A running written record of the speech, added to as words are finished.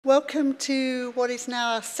Welcome to what is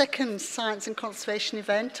now our second Science and Conservation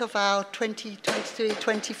event of our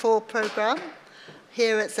 2023-24 programme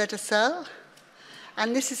here at ZSL.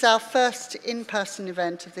 And this is our first in-person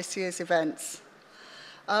event of this year's events.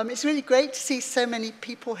 It's really great to see so many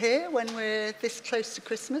people here when we're this close to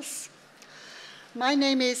Christmas. My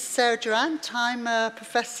name is Sarah Durant. I'm a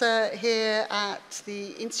professor here at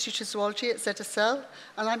the Institute of Zoology at ZSL,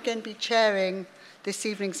 and I'm going to be chairing this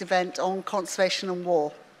evening's event on conservation and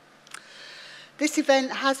war. This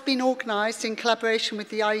event has been organised in collaboration with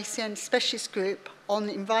the IUCN Specialist Group on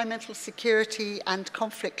Environmental Security and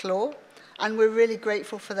Conflict Law, and we're really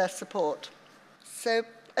grateful for their support. So,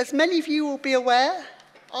 as many of you will be aware,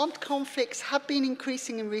 armed conflicts have been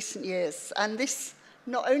increasing in recent years, and this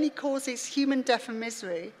not only causes human death and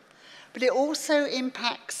misery, but it also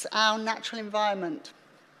impacts our natural environment.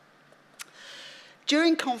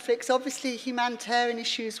 During conflicts, obviously, humanitarian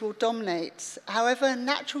issues will dominate. However,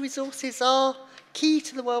 natural resources are key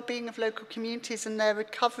to the well-being of local communities and their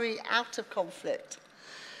recovery out of conflict.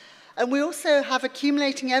 And we also have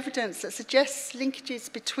accumulating evidence that suggests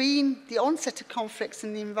linkages between the onset of conflicts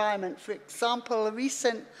and the environment. For example, a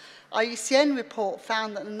recent IUCN report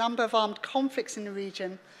found that the number of armed conflicts in the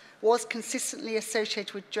region was consistently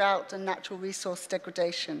associated with drought and natural resource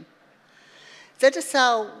degradation.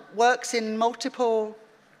 ZSL works in multiple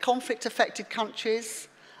conflict-affected countries,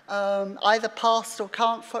 either past or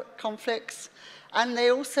current conflicts, and they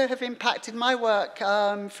also have impacted my work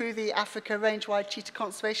through the Africa Range-Wide Cheetah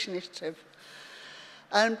Conservation Initiative.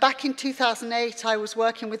 And back in 2008, I was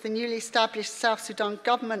working with the newly established South Sudan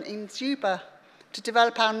government in Juba to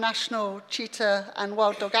develop our national cheetah and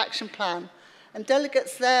wild dog action plan. And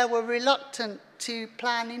delegates there were reluctant to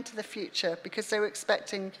plan into the future because they were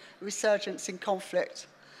expecting a resurgence in conflict.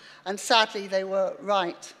 And sadly, they were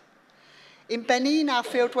right. In Benin, our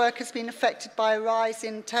fieldwork has been affected by a rise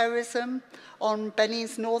in terrorism on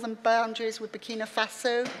Benin's northern boundaries with Burkina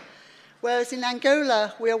Faso, whereas in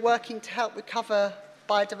Angola, we are working to help recover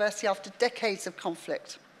biodiversity after decades of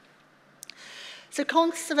conflict. So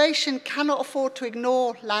conservation cannot afford to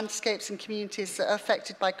ignore landscapes and communities that are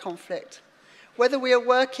affected by conflict. Whether we are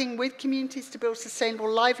working with communities to build sustainable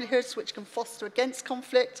livelihoods which can foster against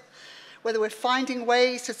conflict, whether we're finding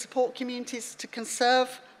ways to support communities to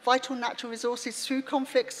conserve vital natural resources through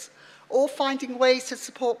conflicts, or finding ways to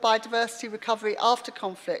support biodiversity recovery after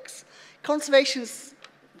conflicts, conservationists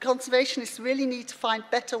really need to find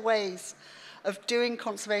better ways of doing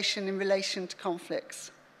conservation in relation to conflicts.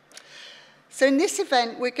 So in this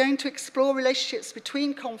event, we're going to explore relationships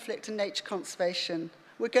between conflict and nature conservation.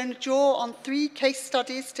 We're going to draw on 3 case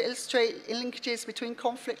studies to illustrate linkages between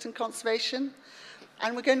conflict and conservation.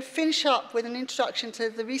 And we're going to finish up with an introduction to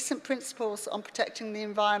the recent principles on protecting the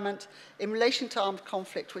environment in relation to armed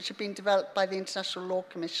conflict, which have been developed by the International Law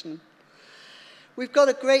Commission. We've got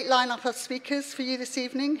a great lineup of speakers for you this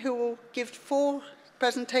evening who will give 4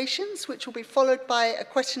 presentations, which will be followed by a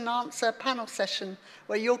question and answer panel session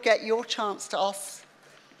where you'll get your chance to ask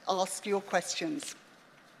your questions.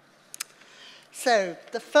 So,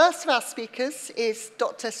 the first of our speakers is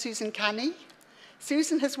Dr. Susan Canney.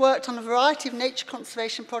 Susan has worked on a variety of nature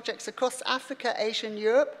conservation projects across Africa, Asia and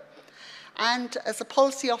Europe, and as a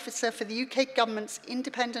policy officer for the UK government's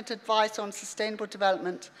independent advisor on sustainable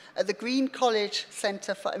development at the Green College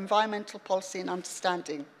Centre for Environmental Policy and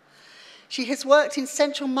Understanding. She has worked in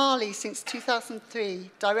central Mali since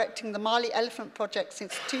 2003, directing the Mali Elephant Project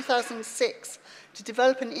since 2006 to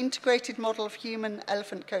develop an integrated model of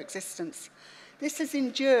human-elephant coexistence. This has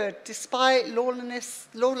endured despite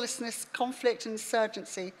lawlessness, conflict and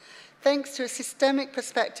insurgency, thanks to a systemic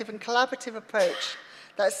perspective and collaborative approach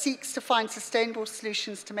that seeks to find sustainable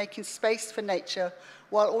solutions to making space for nature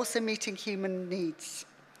while also meeting human needs.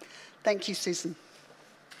 Thank you, Susan.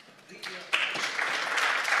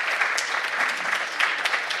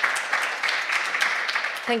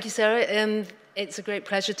 Thank you, Sarah. It's a great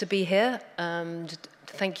pleasure to be here.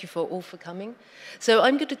 Thank you all for coming. So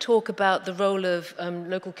I'm going to talk about the role of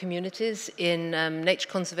local communities in nature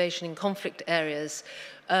conservation in conflict areas,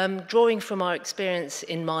 drawing from our experience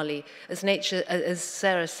in Mali. As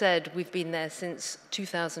Sarah said, we've been there since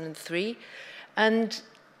 2003, and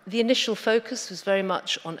the initial focus was very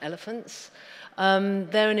much on elephants.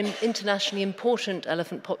 They're an internationally important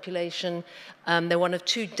elephant population. They're one of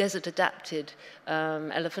 2 desert-adapted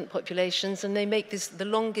elephant populations, and they make this the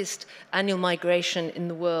longest annual migration in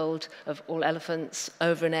the world of all elephants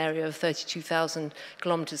over an area of 32,000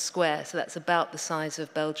 kilometers square. So that's about the size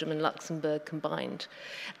of Belgium and Luxembourg combined.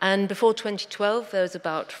 And before 2012, there was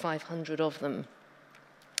about 500 of them.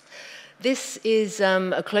 This is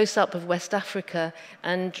a close-up of West Africa,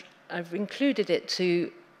 and I've included it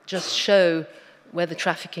to just show where the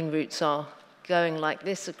trafficking routes are, going like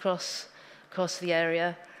this across the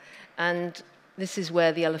area. And this is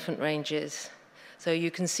where the elephant range is. So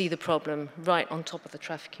you can see the problem right on top of the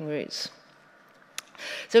trafficking routes.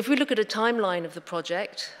 So if we look at a timeline of the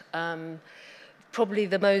project, probably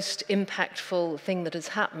the most impactful thing that has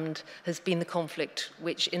happened has been the conflict,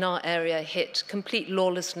 which in our area hit complete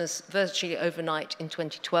lawlessness virtually overnight in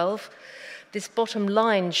 2012. This bottom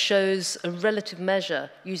line shows a relative measure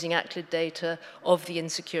using ACLID data of the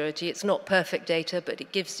insecurity. It's not perfect data, but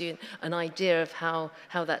it gives you an idea of how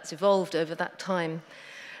that's evolved over that time.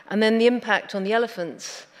 And then the impact on the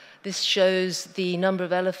elephants. This shows the number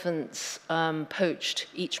of elephants poached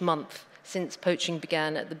each month since poaching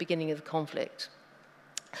began at the beginning of the conflict.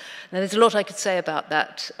 Now, there's a lot I could say about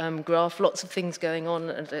that graph, lots of things going on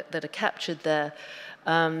that are captured there.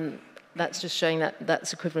 That's just showing that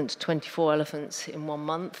that's equivalent to 24 elephants in 1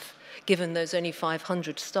 month, given there's only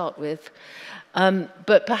 500 to start with.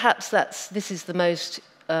 But perhaps this is the most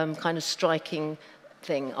kind of striking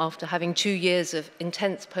thing. After having 2 years of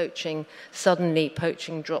intense poaching, suddenly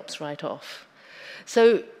poaching drops right off.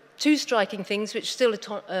 So 2 striking things which still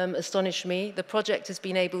astonish me. The project has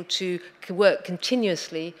been able to work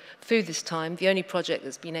continuously through this time, the only project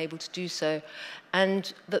that's been able to do so,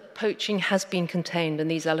 and that poaching has been contained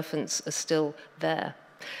and these elephants are still there.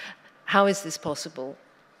 How is this possible?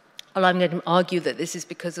 Well, I'm going to argue that this is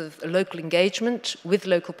because of local engagement with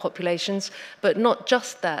local populations, but not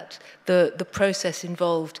just that, the process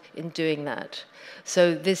involved in doing that.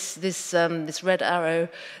 So this red arrow,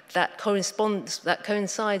 that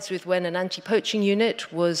coincides with when an anti-poaching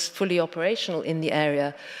unit was fully operational in the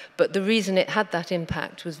area. But the reason it had that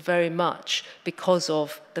impact was very much because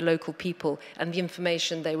of the local people and the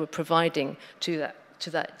information they were providing to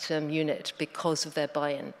that unit because of their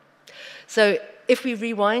buy-in. So if we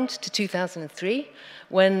rewind to 2003,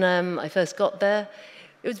 when I first got there,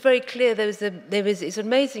 it was very clear it's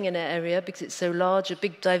amazing in an area because it's so large, a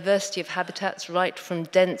big diversity of habitats, right from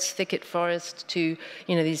dense thicket forest to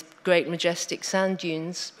these great majestic sand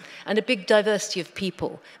dunes, and a big diversity of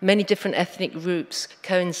people, many different ethnic groups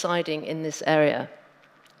coinciding in this area.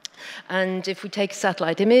 And if we take a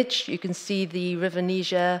satellite image, you can see the River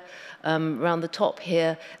Niger around the top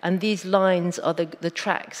here, and these lines are the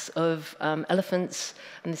tracks of elephants,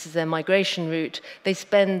 and this is their migration route. They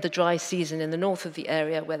spend the dry season in the north of the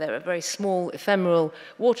area where there are very small ephemeral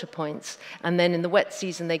water points, and then in the wet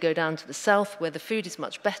season they go down to the south where the food is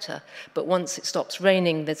much better, but once it stops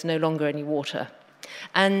raining there's no longer any water.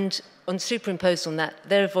 And superimposed on that,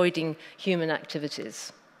 they're avoiding human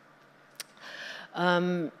activities.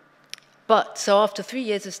 So after 3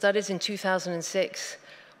 years of studies in 2006,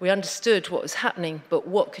 we understood what was happening, but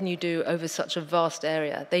what can you do over such a vast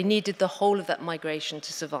area? They needed the whole of that migration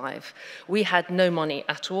to survive. We had no money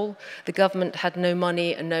at all. The government had no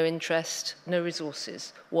money and no interest, no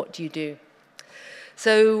resources. What do you do?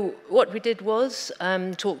 So what we did was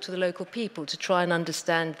talk to the local people to try and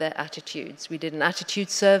understand their attitudes. We did an attitude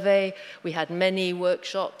survey. We had many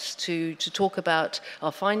workshops to talk about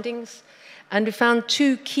our findings. And we found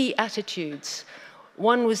 2 key attitudes.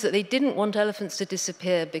 One was that they didn't want elephants to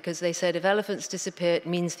disappear because they said if elephants disappear, it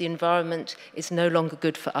means the environment is no longer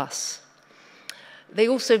good for us. They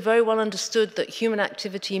also very well understood that human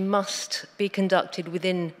activity must be conducted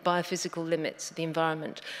within biophysical limits of the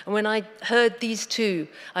environment. And when I heard these 2,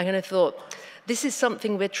 I kind of thought, this is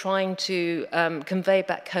something we're trying to convey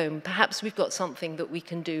back home. Perhaps we've got something that we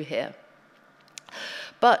can do here.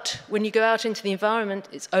 But when you go out into the environment,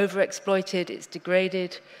 it's overexploited, it's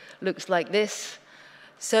degraded, looks like this.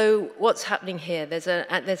 So what's happening here? There's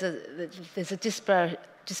a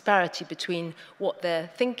disparity between what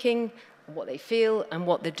they're thinking, what they feel, and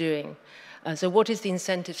what they're doing. So what is the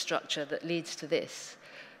incentive structure that leads to this?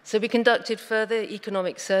 So we conducted further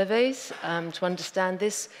economic surveys to understand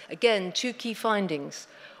this. Again, 2 key findings.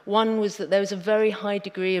 One was that there was a very high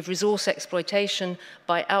degree of resource exploitation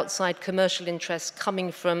by outside commercial interests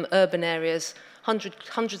coming from urban areas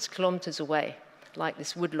hundreds of kilometers away, like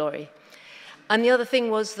this wood lorry. And the other thing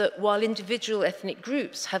was that while individual ethnic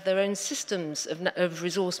groups have their own systems of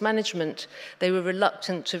resource management, they were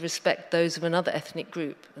reluctant to respect those of another ethnic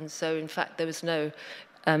group. And so, in fact, there was no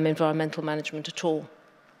environmental management at all.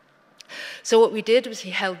 So what we did was we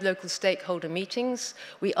held local stakeholder meetings.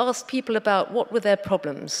 We asked people about what were their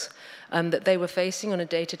problems that they were facing on a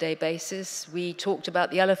day-to-day basis. We talked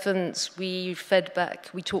about the elephants, we fed back,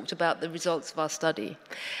 we talked about the results of our study.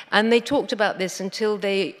 And they talked about this until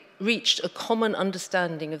they reached a common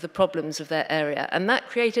understanding of the problems of their area. And that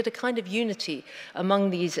created a kind of unity among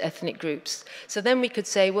these ethnic groups. So then we could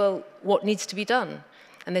say, well, what needs to be done?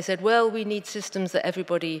 And they said, well, we need systems that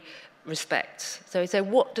everybody respects. So we said,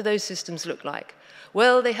 what do those systems look like?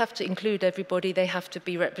 Well, they have to include everybody, they have to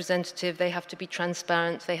be representative, they have to be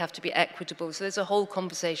transparent, they have to be equitable. So there's a whole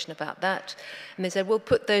conversation about that. And they said, well,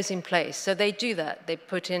 put those in place. So they do that. They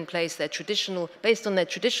put in place their traditional, based on their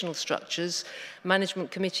traditional structures,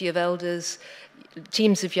 management committee of elders,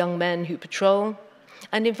 teams of young men who patrol,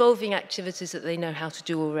 and involving activities that they know how to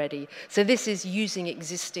do already. So this is using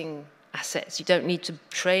existing assets. You don't need to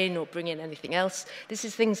train or bring in anything else. This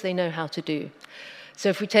is things they know how to do. So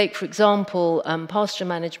if we take, for example, pasture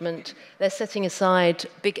management, they're setting aside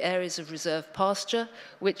big areas of reserve pasture,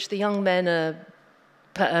 which the young men are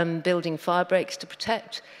building fire breaks to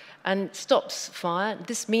protect, and stops fire.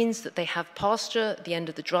 This means that they have pasture at the end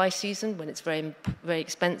of the dry season, when it's very, very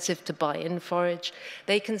expensive to buy in forage.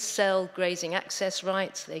 They can sell grazing access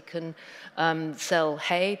rights, they can sell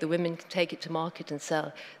hay, the women can take it to market and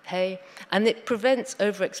sell hay, and it prevents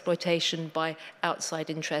overexploitation by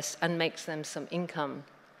outside interests and makes them some income.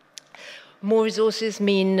 More resources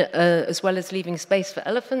mean, as well as leaving space for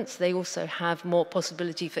elephants, they also have more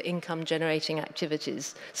possibility for income-generating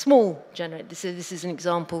activities. This is an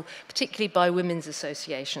example, particularly by women's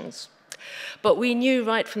associations. But we knew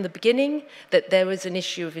right from the beginning that there was an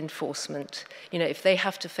issue of enforcement. You know, if they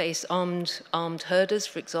have to face armed herders,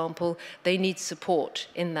 for example, they need support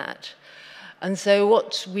in that. And so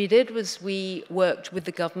what we did was we worked with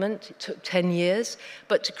the government. It took 10 years,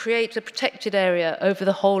 but to create a protected area over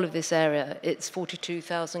the whole of this area, it's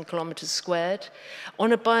 42,000 kilometers squared,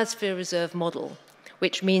 on a biosphere reserve model,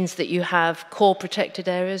 which means that you have core protected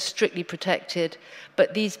areas, strictly protected,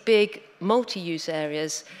 but these big multi-use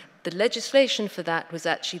areas, the legislation for that was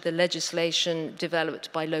actually the legislation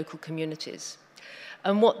developed by local communities.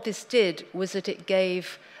 And what this did was that it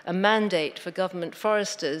gave a mandate for government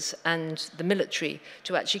foresters and the military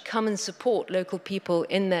to actually come and support local people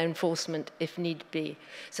in their enforcement if need be.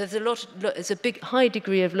 So there's a big, high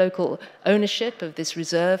degree of local ownership of this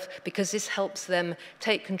reserve, because this helps them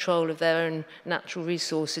take control of their own natural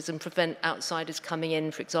resources and prevent outsiders coming in,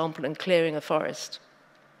 for example, and clearing a forest.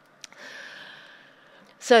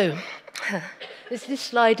 So this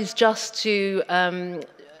slide is just to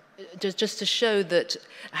show that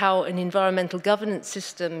how an environmental governance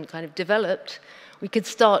system kind of developed. We could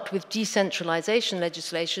start with decentralization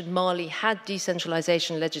legislation. Mali had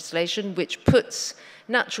decentralization legislation, which puts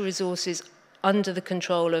natural resources under the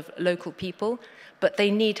control of local people, but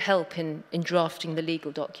they need help in drafting the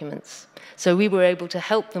legal documents. So we were able to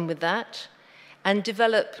help them with that and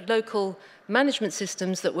develop local management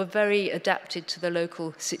systems that were very adapted to the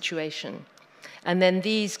local situation. And then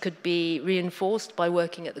these could be reinforced by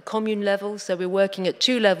working at the commune level. So we're working at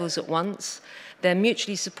two levels at once. They're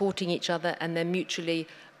mutually supporting each other, and they're mutually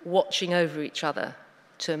watching over each other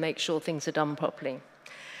to make sure things are done properly.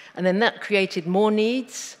 And then that created more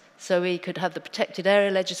needs. So we could have the protected area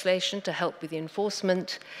legislation to help with the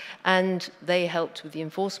enforcement, and they helped with the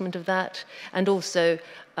enforcement of that. And also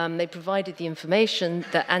they provided the information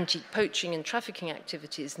that anti-poaching and trafficking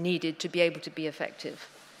activities needed to be able to be effective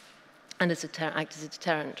and act as a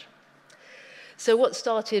deterrent. So what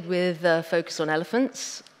started with focus on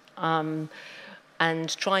elephants and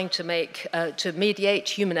trying to mediate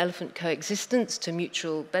human-elephant coexistence to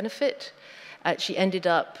mutual benefit, actually ended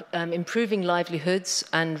up improving livelihoods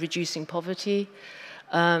and reducing poverty.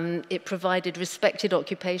 It provided respected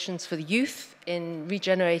occupations for the youth in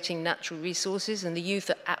regenerating natural resources, and the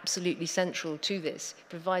youth are absolutely central to this. It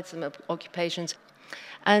provides them occupations.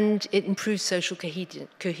 And it improves social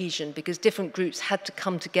cohesion, because different groups had to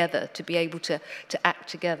come together to be able to act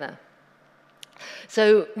together.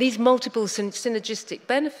 So these multiple synergistic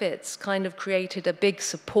benefits kind of created a big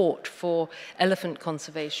support for elephant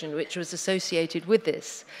conservation, which was associated with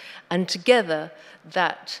this. And together,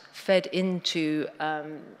 that fed into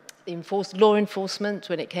law enforcement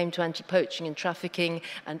when it came to anti-poaching and trafficking,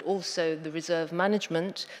 and also the reserve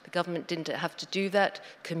management. The government didn't have to do that.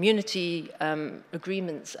 Community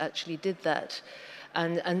agreements actually did that,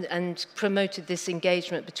 and promoted this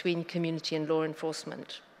engagement between community and law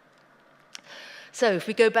enforcement. So if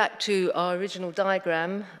we go back to our original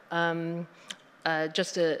diagram,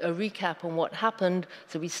 just a recap on what happened.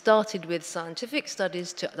 So we started with scientific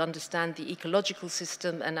studies to understand the ecological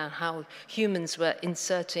system and how humans were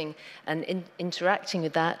inserting and interacting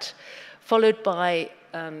with that, followed by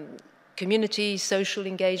community, social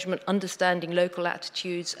engagement, understanding local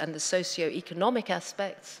attitudes and the socio-economic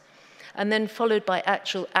aspects, and then followed by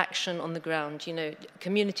actual action on the ground,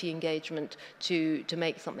 community engagement to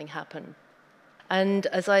make something happen. And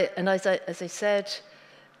as I said,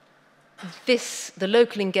 the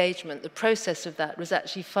local engagement, the process of that was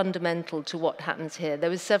actually fundamental to what happens here. There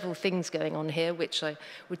were several things going on here, which I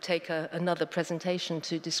would take another presentation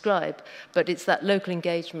to describe, but it's that local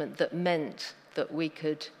engagement that meant that we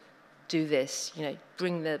could do this,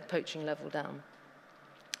 bring the poaching level down.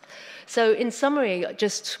 So in summary, I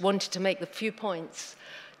just wanted to make a few points.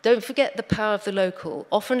 Don't forget the power of the local.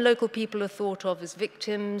 Often local people are thought of as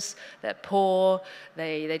victims, they're poor,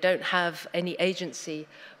 they don't have any agency.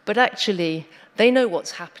 But actually, they know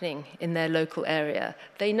what's happening in their local area.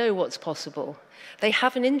 They know what's possible. They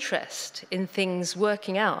have an interest in things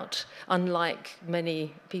working out, unlike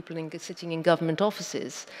many people sitting in government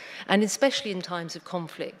offices, and especially in times of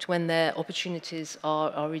conflict when their opportunities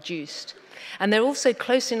are reduced. And they're also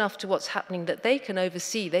close enough to what's happening that they can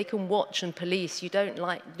oversee, they can watch and police. You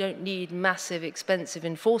don't need massive, expensive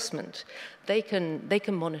enforcement. They can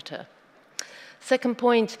monitor. Second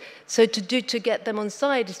point, so to get them on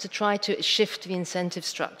side is to try to shift the incentive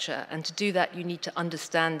structure. And to do that, you need to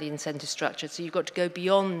understand the incentive structure. So you've got to go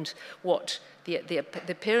beyond what the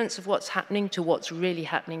appearance of what's happening to what's really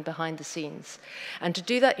happening behind the scenes. And to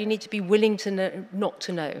do that, you need to be willing to know, not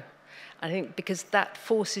to know. I think because that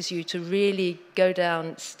forces you to really go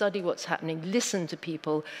down, study what's happening, listen to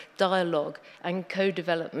people, dialogue, and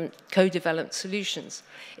co-develop solutions.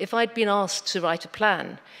 If I'd been asked to write a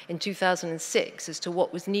plan in 2006 as to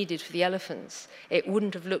what was needed for the elephants, it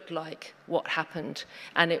wouldn't have looked like what happened,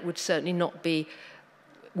 and it would certainly not be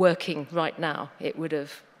working right now. It would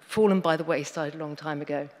have fallen by the wayside a long time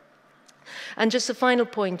ago. And just the final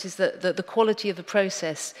point is that the quality of the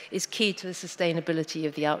process is key to the sustainability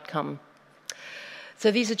of the outcome. So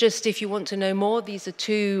these are just, if you want to know more, these are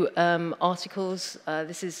two articles.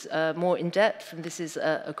 This is more in-depth, and this is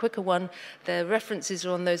a quicker one. The references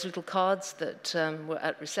are on those little cards that were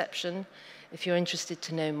at reception, if you're interested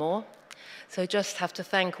to know more. So just have to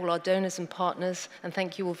thank all our donors and partners, and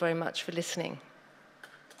thank you all very much for listening.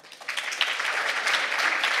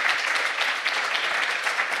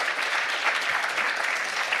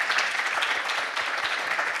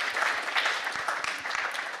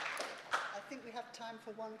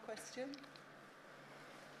 For one question.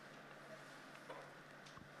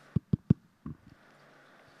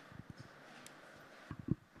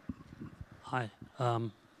 Hi,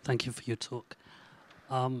 thank you for your talk.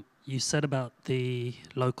 You said about the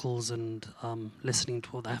locals and listening to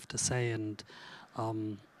what they have to say and,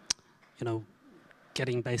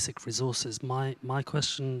 getting basic resources. My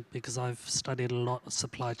question, because I've studied a lot of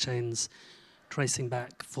supply chains, tracing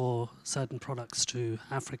back for certain products to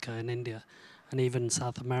Africa and India, and even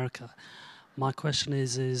South America. My question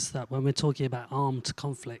is that when we're talking about armed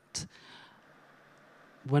conflict,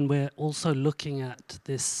 when we're also looking at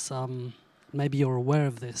this, maybe you're aware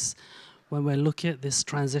of this, when we're looking at this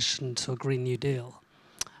transition to a Green New Deal,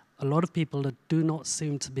 a lot of people do not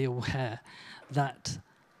seem to be aware that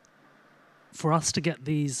for us to get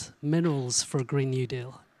these minerals for a Green New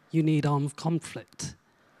Deal, you need armed conflict.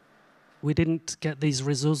 We didn't get these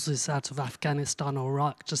resources out of Afghanistan or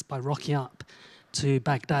Iraq just by rocking up to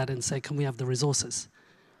Baghdad and say, can we have the resources?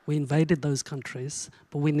 We invaded those countries,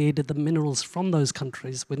 but we needed the minerals from those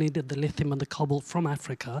countries. We needed the lithium and the cobalt from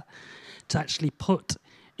Africa to actually put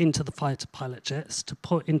into the fighter pilot jets, to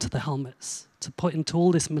put into the helmets, to put into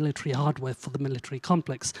all this military hardware for the military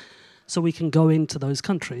complex, so we can go into those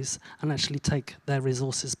countries and actually take their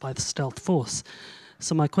resources by the stealth force.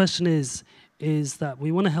 So my question is that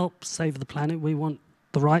we want to help save the planet. We want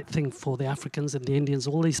the right thing for the Africans and the Indians,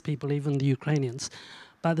 all these people, even the Ukrainians.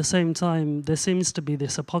 But at the same time, there seems to be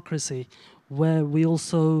this hypocrisy where we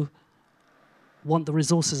also want the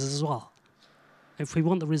resources as well. If we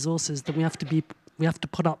want the resources, then we have to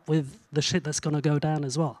put up with the shit that's going to go down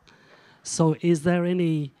as well. So is there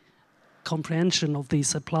any comprehension of these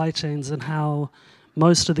supply chains and how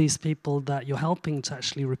most of these people that you're helping to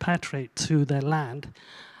actually repatriate to their land,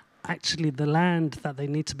 actually the land that they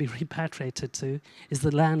need to be repatriated to is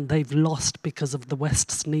the land they've lost because of the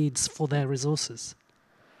West's needs for their resources?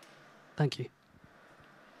 Thank you.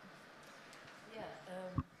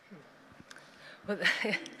 Well,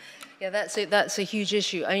 yeah, that's a huge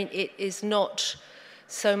issue. I mean, it is not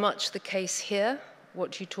so much the case here,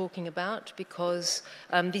 what you're talking about, because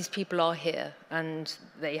these people are here and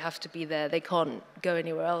they have to be there. They can't go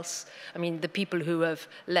anywhere else. I mean, the people who have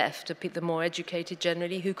left are the more educated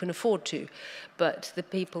generally who can afford to, but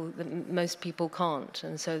most people can't,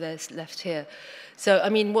 and so they're left here. So, I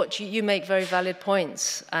mean, what you make very valid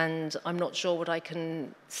points, and I'm not sure what I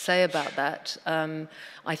can say about that.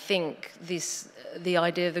 I think the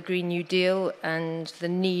idea of the Green New Deal and the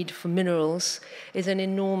need for minerals is an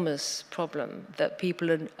enormous problem that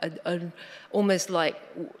people are almost like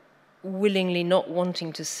willingly not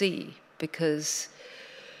wanting to see, because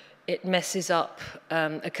it messes up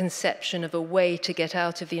a conception of a way to get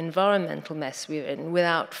out of the environmental mess we're in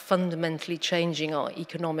without fundamentally changing our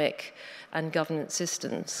economic and governance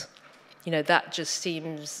systems. You know, that just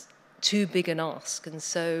seems too big an ask, and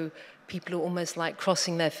so people are almost like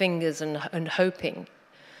crossing their fingers and hoping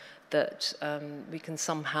that we can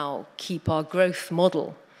somehow keep our growth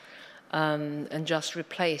model and just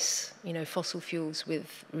replace, you know, fossil fuels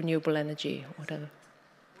with renewable energy or whatever.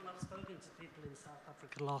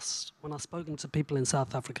 When I've spoken to people in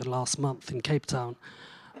South Africa last month in Cape Town,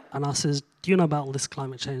 and I says, "Do you know about all this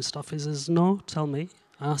climate change stuff?" He says, "No, tell me."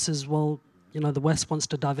 And I says, "Well, you know, the West wants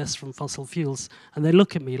to divest from fossil fuels," and they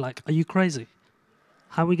look at me like, "Are you crazy?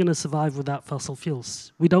 How are we going to survive without fossil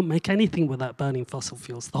fuels? We don't make anything without burning fossil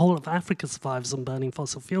fuels. The whole of Africa survives on burning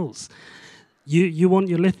fossil fuels. You want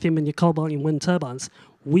your lithium and your cobalt in wind turbines.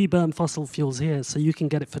 We burn fossil fuels here, so you can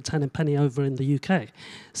get it for 10 a penny over in the UK."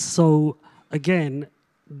 So again,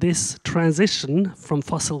 this transition from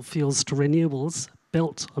fossil fuels to renewables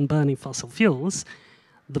built on burning fossil fuels,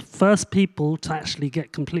 the first people to actually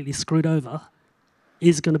get completely screwed over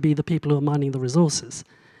is going to be the people who are mining the resources.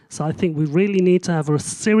 So I think we really need to have a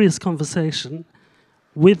serious conversation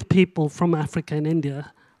with people from Africa and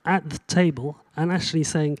India at the table and actually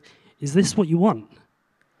saying, is this what you want?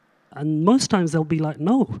 And most times they'll be like,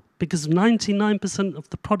 no, because 99% of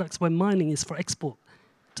the products we're mining is for export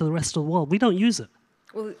to the rest of the world. We don't use it.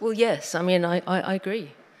 Well, yes. I mean, I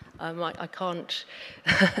agree. I can't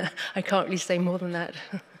I can't really say more than that.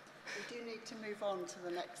 We do need to move on to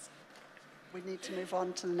the next. We need to move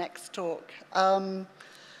on to the next talk.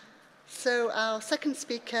 So our second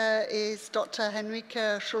speaker is Dr.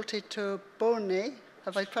 Henrike Schulte to Bühne.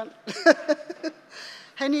 Have I pronounced?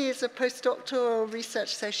 Henny is a postdoctoral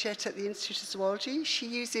research associate at the Institute of Zoology. She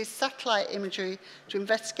uses satellite imagery to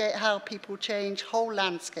investigate how people change whole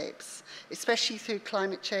landscapes, especially through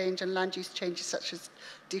climate change and land use changes such as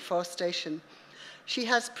deforestation. She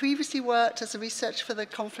has previously worked as a researcher for the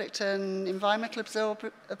Conflict and Environment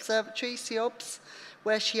Observatory, CEOBS,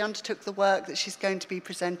 where she undertook the work that she's going to be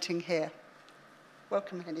presenting here.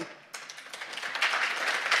 Welcome, Henny.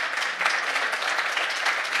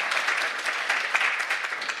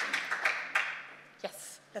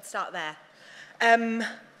 Let's start there.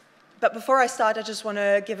 But before I start, I just want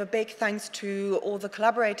to give a big thanks to all the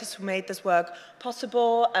collaborators who made this work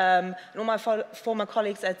possible, and all my former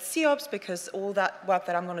colleagues at CEOBS, because all that work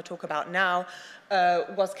that I'm going to talk about now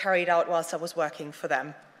was carried out whilst I was working for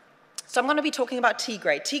them. So I'm going to be talking about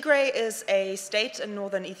Tigray. Tigray is a state in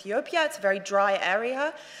northern Ethiopia. It's a very dry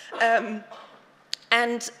area.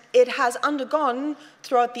 And it has undergone,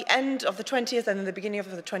 throughout the end of the 20th and in the beginning of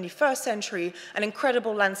the 21st century, an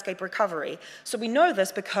incredible landscape recovery. So we know this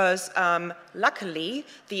because, luckily,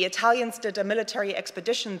 the Italians did a military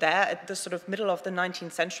expedition there at the sort of middle of the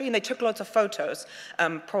 19th century, and they took lots of photos,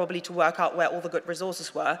 probably to work out where all the good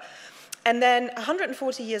resources were. And then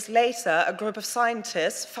 140 years later, a group of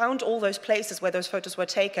scientists found all those places where those photos were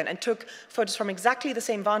taken and took photos from exactly the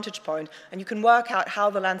same vantage point, and you can work out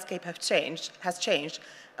how the landscape has changed.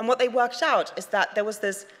 And what they worked out is that there was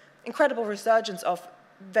this incredible resurgence of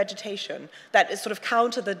vegetation that is sort of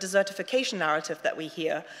counter the desertification narrative that we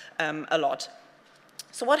hear a lot.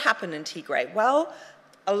 So what happened in Tigray? Well,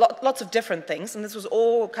 lots of different things, and this was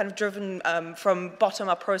all kind of driven from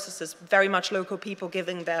bottom-up processes, very much local people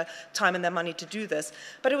giving their time and their money to do this.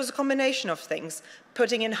 But it was a combination of things,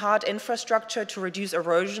 putting in hard infrastructure to reduce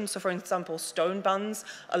erosion, so for example, stone bunds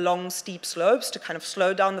along steep slopes to kind of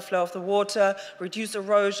slow down the flow of the water, reduce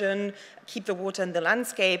erosion, keep the water in the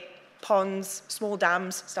landscape, ponds, small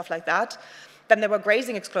dams, stuff like that. Then there were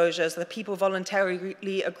grazing exclosures that people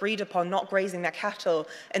voluntarily agreed upon not grazing their cattle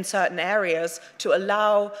in certain areas to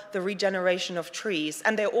allow the regeneration of trees.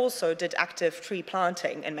 And they also did active tree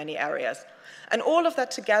planting in many areas. And all of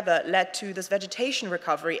that together led to this vegetation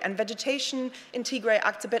recovery. And vegetation in Tigray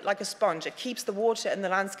acts a bit like a sponge. It keeps the water in the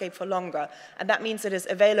landscape for longer. And that means it is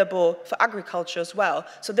available for agriculture as well.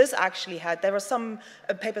 So this actually had, there are some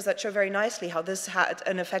papers that show very nicely how this had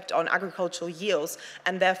an effect on agricultural yields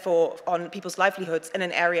and therefore on people's livelihoods in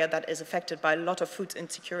an area that is affected by a lot of food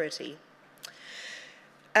insecurity.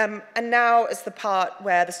 And now is the part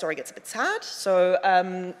where the story gets a bit sad.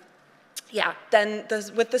 So, yeah, then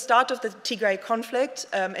with the start of the Tigray conflict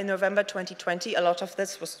in November 2020, a lot of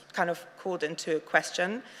this was kind of called into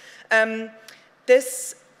question.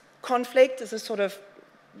 This conflict is a sort of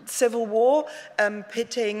civil war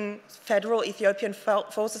pitting federal Ethiopian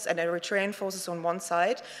forces and Eritrean forces on one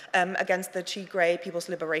side against the Tigray People's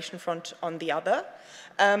Liberation Front on the other.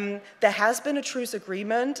 There has been a truce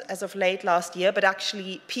agreement as of late last year, but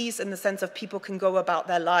actually peace in the sense of people can go about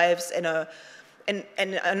their lives and are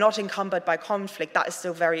not encumbered by conflict, that is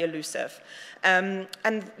still very elusive. And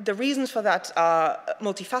the reasons for that are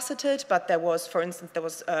multifaceted, but there was, for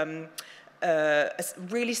instance, a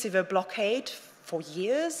really severe blockade for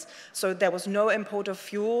years, so there was no import of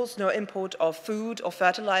fuels, no import of food or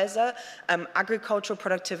fertilizer, agricultural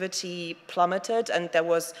productivity plummeted, and there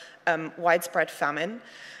was widespread famine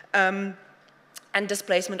and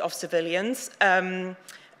displacement of civilians.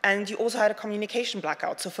 And you also had a communication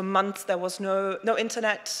blackout. So for months there was no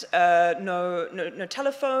internet, no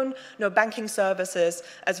telephone, no banking services.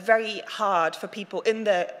 It's very hard for people in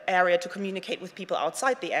the area to communicate with people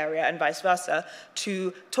outside the area and vice versa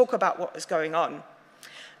to talk about what was going on.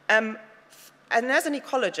 And as an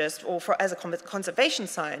ecologist or as a conservation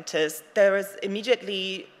scientist, there is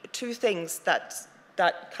immediately two things that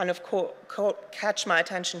kind of catch my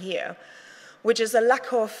attention here, which is a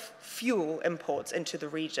lack of fuel imports into the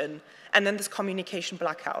region, and then this communication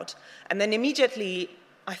blackout. And then immediately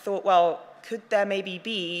I thought, well, could there maybe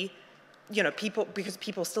be, people, because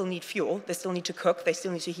people still need fuel, they still need to cook, they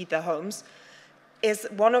still need to heat their homes, is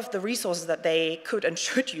one of the resources that they could and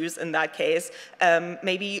should use in that case,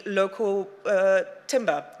 maybe local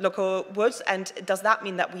timber, local woods, and does that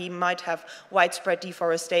mean that we might have widespread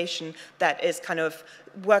deforestation that is kind of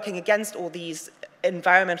working against all these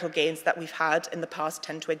environmental gains that we've had in the past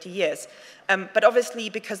 10, 20 years. But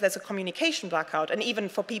obviously, because there's a communication blackout, and even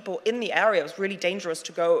for people in the area, it's really dangerous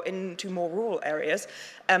to go into more rural areas,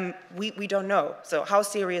 we don't know. So how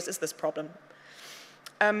serious is this problem?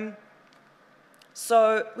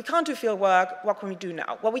 So we can't do field work. What can we do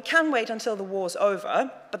now? Well, we can wait until the war's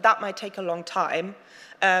over, but that might take a long time.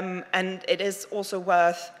 And it is also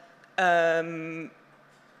worth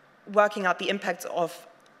working out the impacts of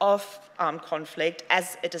armed conflict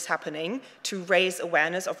as it is happening to raise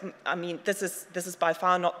awareness of, this is by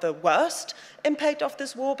far not the worst impact of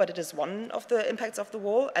this war, but it is one of the impacts of the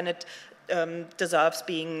war, and it deserves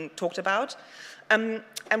being talked about. And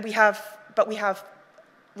we have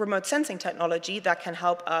remote sensing technology that can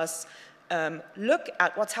help us look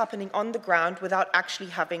at what's happening on the ground without actually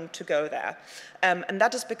having to go there. And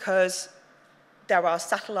that is because there are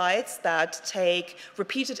satellites that take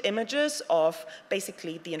repeated images of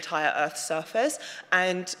basically the entire Earth's surface,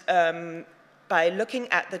 and by looking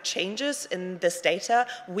at the changes in this data,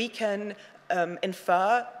 we can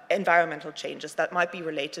infer environmental changes that might be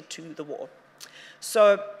related to the war.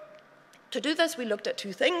 So to do this, we looked at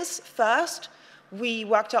two things. First, we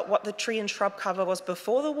worked out what the tree and shrub cover was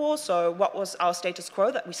before the war, so what was our status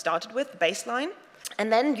quo that we started with, the baseline.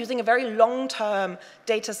 And then, using a very long-term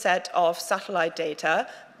data set of satellite data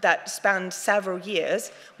that spanned several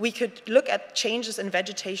years, we could look at changes in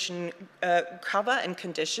vegetation cover and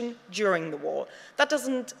condition during the war. That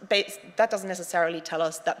doesn't necessarily tell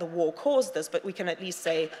us that the war caused this, but we can at least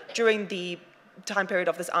say, during the time period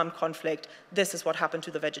of this armed conflict, this is what happened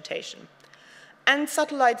to the vegetation. And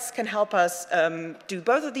satellites can help us do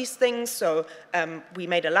both of these things. So we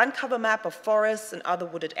made a land cover map of forests and other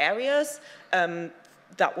wooded areas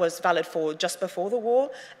that was valid for just before the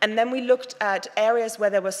war. And then we looked at areas where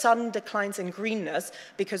there were sudden declines in greenness,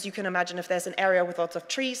 because you can imagine if there's an area with lots of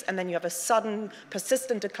trees and then you have a sudden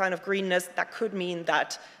persistent decline of greenness, that could mean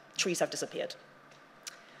that trees have disappeared.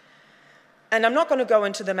 And I'm not going to go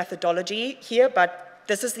into the methodology here, but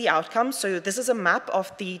this is the outcome. So this is a map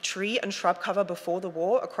of the tree and shrub cover before the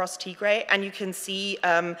war across Tigray, and you can see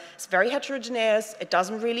it's very heterogeneous. It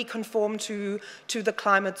doesn't really conform to the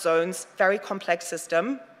climate zones, very complex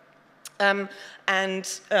system.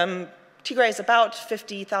 Tigray is about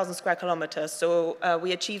 50,000 square kilometers, so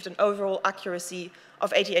we achieved an overall accuracy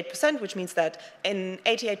of 88%, which means that in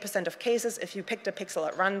 88% of cases, if you picked a pixel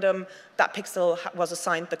at random, that pixel was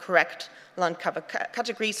assigned the correct land cover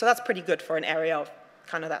category, so that's pretty good for an area of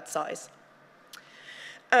kind of that size.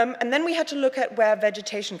 And then we had to look at where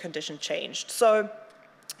vegetation condition changed. So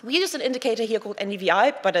we used an indicator here called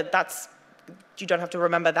NDVI, but you don't have to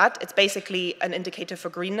remember that. It's basically an indicator for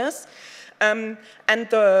greenness. And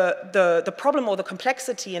the problem or the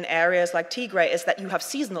complexity in areas like Tigray is that you have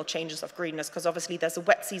seasonal changes of greenness, because obviously there's a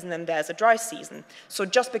wet season and there's a dry season. So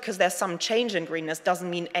just because there's some change in greenness doesn't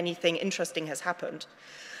mean anything interesting has happened.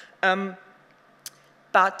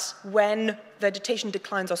 But when vegetation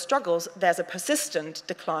declines or struggles, there's a persistent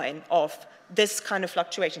decline of this kind of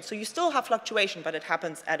fluctuation. So you still have fluctuation, but it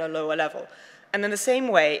happens at a lower level. And in the same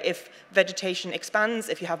way, if vegetation expands,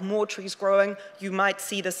 if you have more trees growing, you might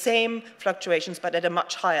see the same fluctuations, but at a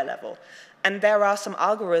much higher level. And there are some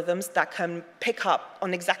algorithms that can pick up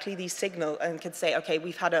on exactly these signals and can say, okay,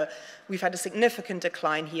 we've had a significant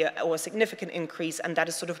decline here or a significant increase, and that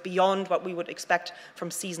is sort of beyond what we would expect from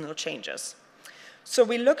seasonal changes. So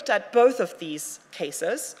we looked at both of these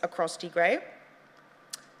cases across Tigray,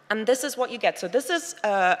 and this is what you get. So this is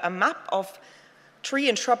a map of tree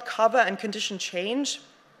and shrub cover and condition change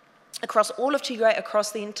across all of Tigray,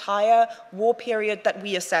 across the entire war period that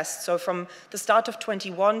we assessed, so from the start of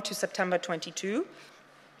 21 to September 22.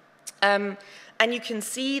 And you can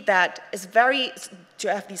see that you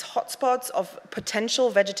have these hotspots of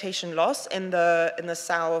potential vegetation loss in the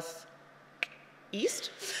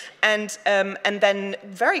southeast, and then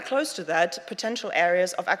very close to that, potential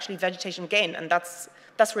areas of actually vegetation gain, and that's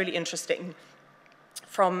really interesting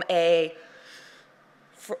from a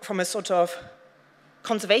sort of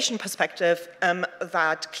conservation perspective,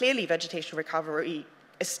 that clearly vegetation recovery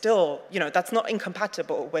is still, that's not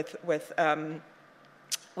incompatible with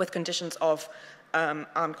conditions of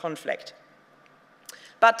armed conflict.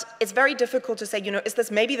 But it's very difficult to say,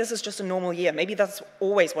 maybe this is just a normal year. Maybe that's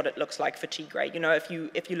always what it looks like for Tigray.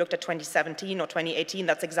 If you looked at 2017 or 2018,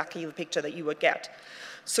 that's exactly the picture that you would get.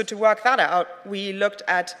 So to work that out, we looked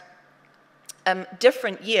at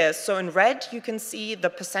different years. So in red, you can see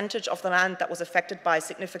the percentage of the land that was affected by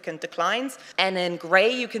significant declines. And in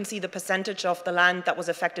gray, you can see the percentage of the land that was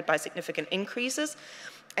affected by significant increases.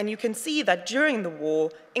 And you can see that during the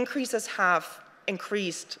war, increases have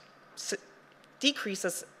increased,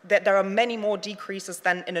 decreases, that there are many more decreases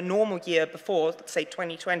than in a normal year before, say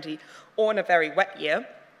 2020, or in a very wet year,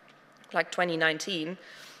 like 2019.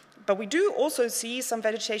 But we do also see some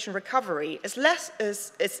vegetation recovery. It's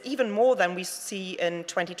even more than we see in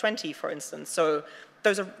 2020, for instance. So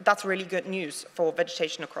that's really good news for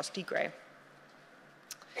vegetation across Tigray.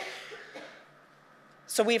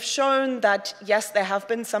 So we've shown that, yes, there have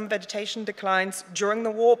been some vegetation declines during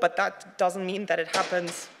the war, but that doesn't mean that it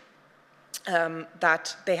happens,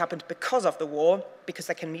 that they happened because of the war, because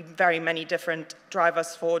there can be very many different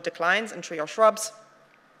drivers for declines in tree or shrubs.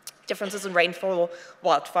 Differences in rainfall,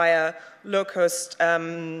 wildfire, locust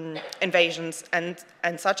invasions, and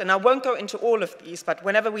such. And I won't go into all of these, but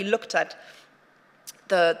whenever we looked at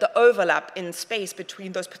the overlap in space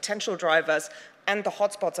between those potential drivers and the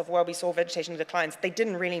hotspots of where we saw vegetation declines, they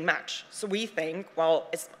didn't really match. So we think, well,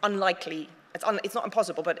 it's unlikely, it's not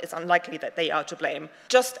impossible, but it's unlikely that they are to blame.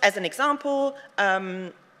 Just as an example,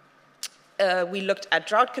 we looked at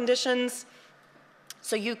drought conditions.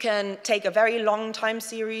 So you can take a very long time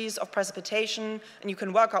series of precipitation and you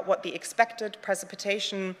can work out what the expected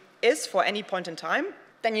precipitation is for any point in time.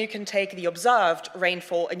 Then you can take the observed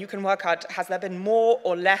rainfall and you can work out, has there been more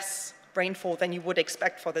or less rainfall than you would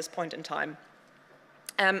expect for this point in time.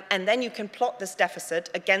 And then you can plot this deficit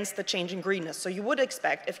against the change in greenness. So you would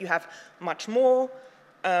expect, if you have much more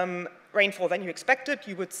rainfall than you expected,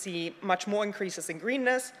 you would see much more increases in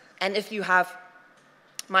greenness. And if you have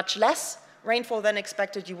much less rainfall than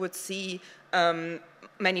expected, you would see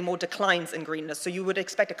many more declines in greenness. So you would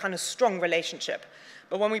expect a kind of strong relationship.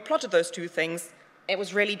 But when we plotted those two things, it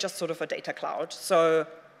was really just sort of a data cloud. So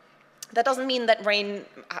that doesn't mean that rain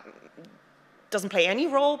doesn't play any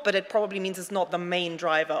role, but it probably means it's not the main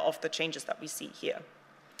driver of the changes that we see here.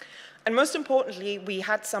 And most importantly, we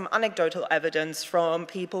had some anecdotal evidence from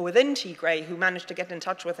people within Tigray who managed to get in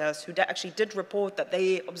touch with us, who actually did report that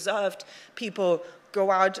they observed people go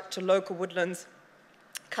out to local woodlands,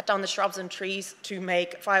 cut down the shrubs and trees to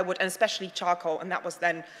make firewood, and especially charcoal, and that was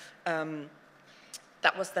then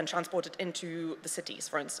transported into the cities,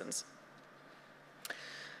 for instance.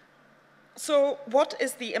 So what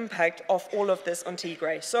is the impact of all of this on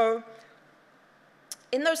Tigray? So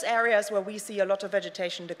in those areas where we see a lot of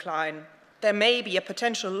vegetation decline, there may be a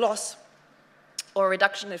potential loss or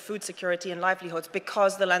reduction in food security and livelihoods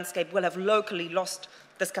because the landscape will have locally lost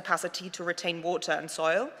this capacity to retain water and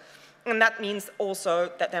soil. And that means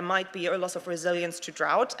also that there might be a loss of resilience to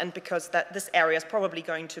drought, and because this area is probably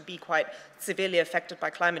going to be quite severely affected by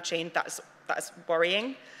climate change, that is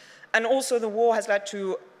worrying. And also the war has led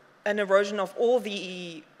to an erosion of all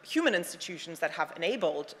the human institutions that have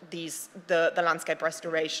enabled the landscape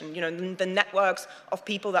restoration. The networks of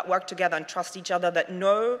people that work together and trust each other, that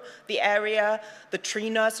know the area, the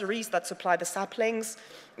tree nurseries that supply the saplings,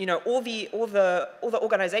 all the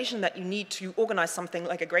organization that you need to organize something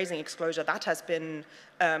like a grazing exclosure, that has been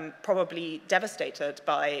probably devastated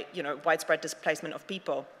by widespread displacement of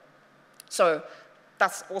people. So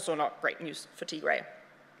that's also not great news for Tigray.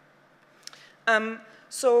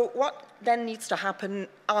 So what then needs to happen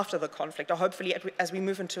after the conflict, or hopefully as we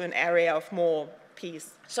move into an area of more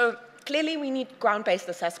peace? So clearly we need ground-based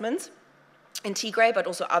assessments in Tigray, but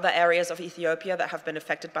also other areas of Ethiopia that have been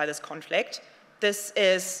affected by this conflict. This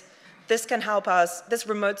can help us, this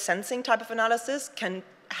remote sensing type of analysis can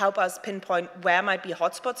help us pinpoint where might be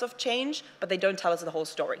hotspots of change, but they don't tell us the whole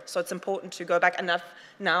story. So it's important to go back, and I've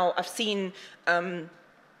seen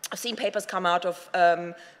papers come out of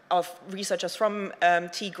researchers from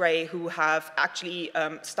Tigray who have actually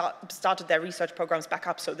started their research programs back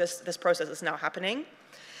up, so this process is now happening.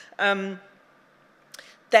 Then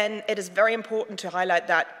it is very important to highlight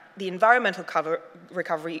that the environmental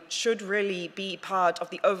recovery should really be part of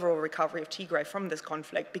the overall recovery of Tigray from this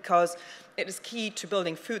conflict, because it is key to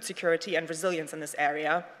building food security and resilience in this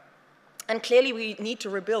area. And clearly we need to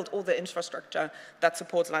rebuild all the infrastructure that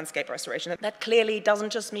supports landscape restoration. That clearly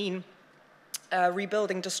doesn't just mean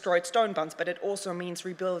rebuilding destroyed stone buns, but it also means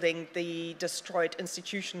rebuilding the destroyed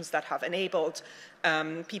institutions that have enabled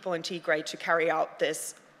people in Tigray to carry out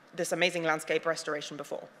this amazing landscape restoration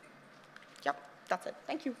before. Yep, that's it.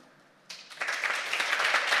 Thank you.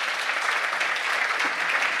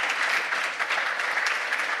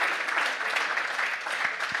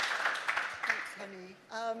 Thanks, Henny.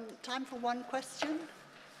 Time for one question.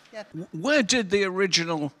 Yeah. Where did the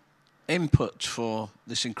original input for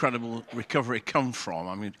this incredible recovery come from?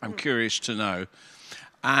 I mean, I'm curious to know.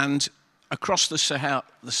 And across the Sahel,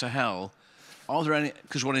 are there any,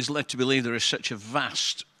 because one is led to believe there is such a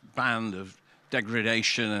vast band of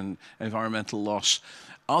degradation and environmental loss,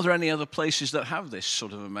 are there any other places that have this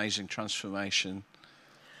sort of amazing transformation?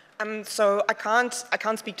 So I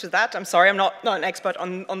can't speak to that. I'm sorry, I'm not an expert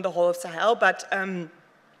on the whole of Sahel, but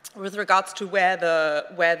with regards to where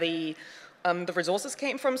the resources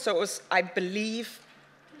came from, so it was, I believe,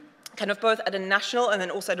 kind of both at a national and then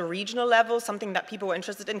also at a regional level, something that people were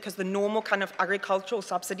interested in, because the normal kind of agricultural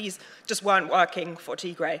subsidies just weren't working for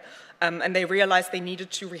Tigray. And they realized they needed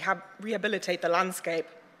to rehabilitate the landscape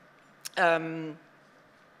if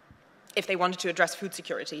they wanted to address food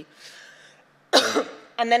security.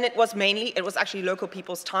 And then it was actually local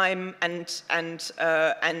people's time and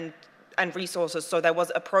resources. So there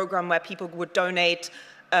was a program where people would donate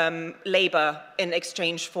labor in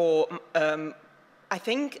exchange for, I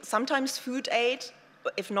think, sometimes food aid,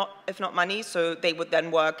 if not money. So they would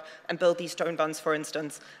then work and build these stone buns, for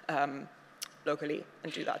instance, locally,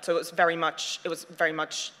 and do that. So it was very much,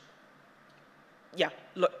 yeah,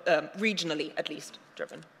 regionally at least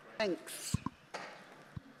driven. Thanks.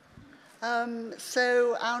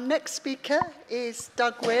 So our next speaker is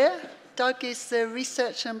Doug Weir. Doug is the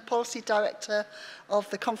Research and Policy Director of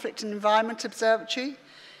the Conflict and Environment Observatory.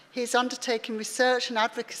 He's undertaken research and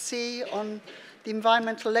advocacy on the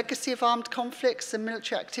environmental legacy of armed conflicts and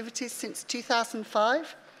military activities since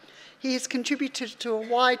 2005. He has contributed to a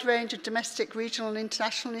wide range of domestic, regional and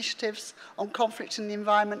international initiatives on conflict and the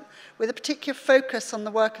environment, with a particular focus on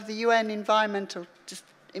the work of the UN Environment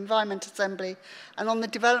Assembly and on the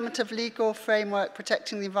development of legal framework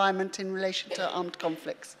protecting the environment in relation to armed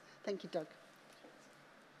conflicts. Thank you, Doug.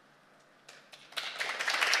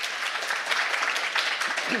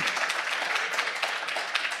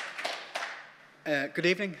 Good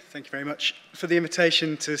evening. Thank you very much for the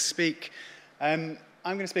invitation to speak. I'm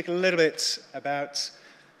going to speak a little bit about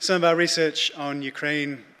some of our research on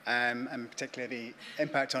Ukraine and particularly the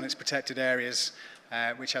impact on its protected areas,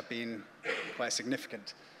 which have been quite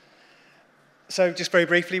significant. So just very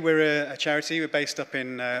briefly, we're a charity. We're based up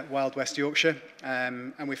in Wild West Yorkshire,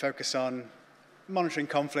 and we focus on monitoring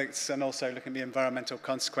conflicts and also looking at the environmental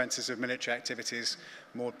consequences of military activities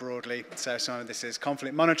more broadly. So some of this is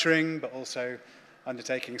conflict monitoring, but also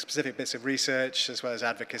undertaking specific bits of research as well as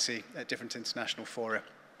advocacy at different international fora.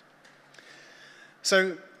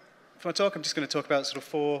 So for my talk, I'm just going to talk about sort of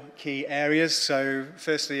 4 key areas. So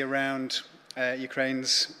firstly, around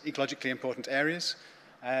Ukraine's ecologically important areas.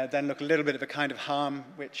 Then look a little bit at the kind of harm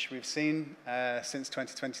which we've seen since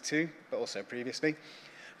 2022, but also previously.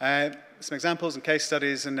 Some examples and case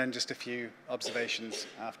studies, and then just a few observations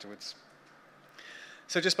afterwards.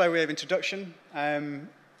 So just by way of introduction,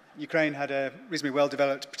 Ukraine had a reasonably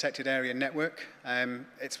well-developed protected area network.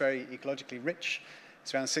 It's very ecologically rich.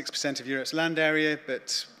 It's around 6% of Europe's land area,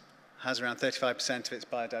 but has around 35% of its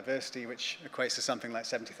biodiversity, which equates to something like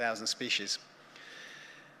 70,000 species.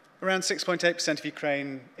 Around 6.8% of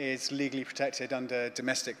Ukraine is legally protected under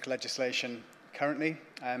domestic legislation currently.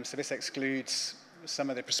 So this excludes some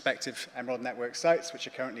of the prospective Emerald Network sites, which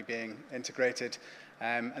are currently being integrated.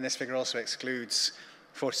 And this figure also excludes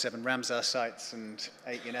 47 Ramsar sites and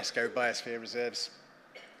 8 UNESCO biosphere reserves.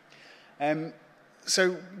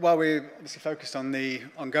 So while we're obviously focused on the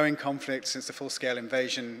ongoing conflict since the full-scale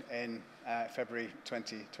invasion in February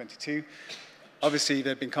 2022, obviously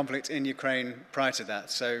there'd been conflict in Ukraine prior to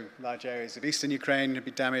that. So large areas of eastern Ukraine have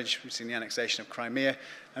been damaged. We've seen the annexation of Crimea,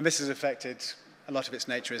 and this has affected a lot of its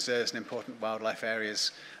nature reserves and important wildlife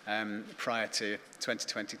areas prior to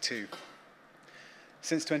 2022.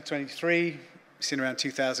 Since 2023, we've seen around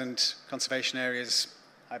 2,000 conservation areas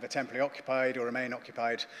either temporarily occupied or remain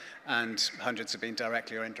occupied, and hundreds have been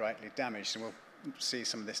directly or indirectly damaged, and we'll see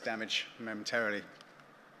some of this damage momentarily.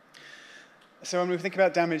 So when we think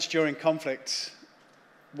about damage during conflict,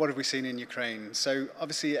 what have we seen in Ukraine? So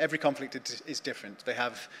obviously every conflict is different. They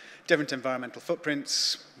have different environmental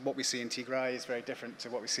footprints. What we see in Tigray is very different to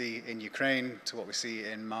what we see in Ukraine, to what we see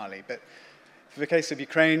in Mali. But for the case of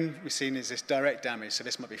Ukraine, we've seen is this direct damage. So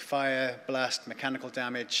this might be fire, blast, mechanical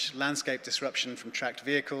damage, landscape disruption from tracked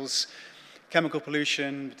vehicles, chemical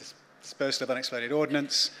pollution, dispersal of unexploded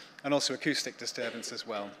ordnance, and also acoustic disturbance as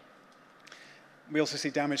well. We also see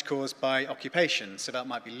damage caused by occupation. So that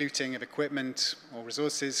might be looting of equipment or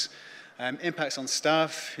resources, impacts on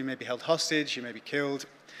staff who may be held hostage, who may be killed.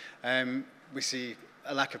 We see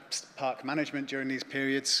a lack of park management during these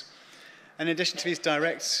periods. In addition to these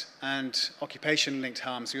direct and occupation-linked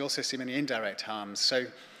harms, we also see many indirect harms. So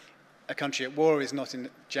a country at war is not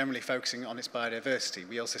generally focusing on its biodiversity.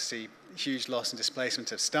 We also see huge loss and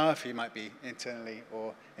displacement of staff who might be internally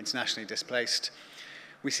or internationally displaced.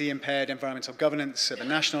 We see impaired environmental governance at the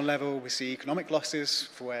national level. We see economic losses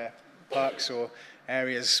for where parks or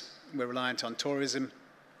areas were reliant on tourism.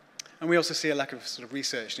 And we also see a lack of sort of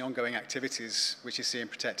research and ongoing activities which you see in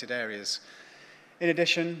protected areas. In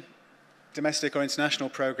addition, domestic or international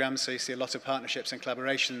programs, so you see a lot of partnerships and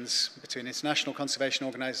collaborations between international conservation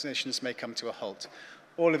organizations may come to a halt.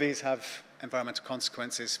 All of these have environmental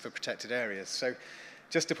consequences for protected areas. So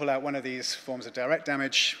just to pull out one of these forms of direct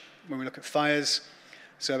damage, when we look at fires,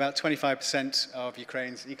 so about 25% of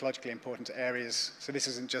Ukraine's ecologically important areas, so this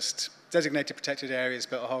isn't just designated protected areas,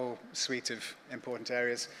 but a whole suite of important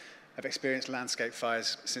areas, have experienced landscape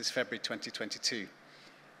fires since February 2022.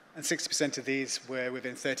 And 60% of these were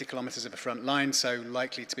within 30 kilometers of the front line, so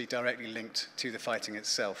likely to be directly linked to the fighting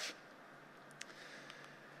itself.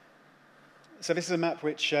 So this is a map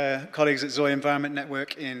which colleagues at Zoology Environment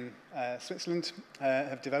Network in Switzerland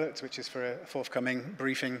have developed, which is for a forthcoming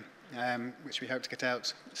briefing, which we hope to get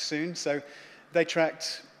out soon. So they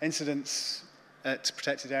tracked incidents at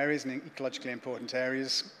protected areas and ecologically important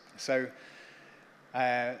areas. So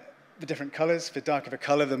the different colors, the darker the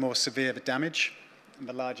color, the more severe the damage. And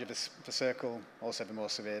the larger the circle, also the more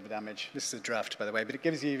severe the damage. This is a draft, by the way, but it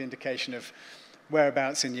gives you an indication of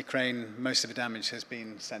whereabouts in Ukraine most of the damage has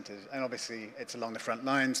been centered. And obviously, it's along the front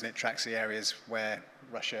lines, and it tracks the areas where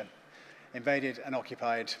Russia invaded and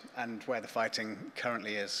occupied and where the fighting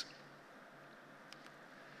currently is.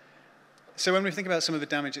 So when we think about some of the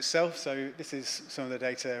damage itself, so this is some of the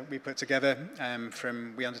data we put together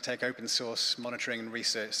we undertake open source monitoring and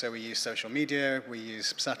research. So we use social media, we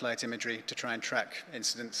use satellite imagery to try and track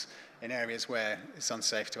incidents in areas where it's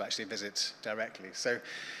unsafe to actually visit directly. So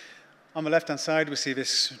on the left-hand side, we see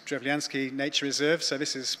this Drevlyansky Nature Reserve. So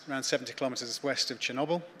this is around 70 kilometers west of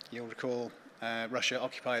Chernobyl. You'll recall Russia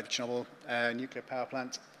occupied the Chernobyl nuclear power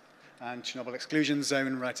plant and Chernobyl exclusion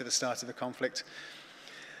zone right at the start of the conflict.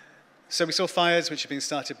 So we saw fires which had been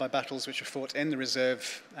started by battles which were fought in the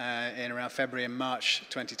reserve in around February and March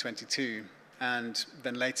 2022, and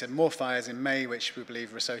then later more fires in May, which we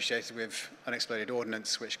believe were associated with unexploded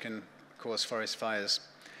ordnance, which can cause forest fires.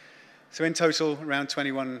 So in total, around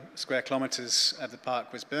 21 square kilometers of the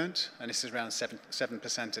park was burnt, and this is around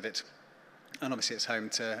 7% of it. And obviously it's home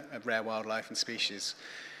to rare wildlife and species.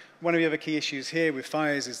 One of the other key issues here with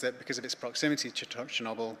fires is that because of its proximity to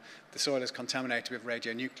Chernobyl, the soil is contaminated with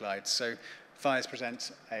radionuclides. So fires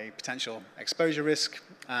present a potential exposure risk,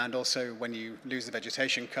 and also when you lose the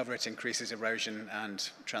vegetation cover, it increases erosion and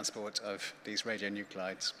transport of these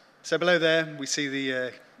radionuclides. So below there, we see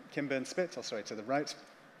the Kimburn spit, to the right.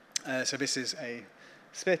 So this is a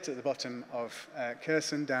spit at the bottom of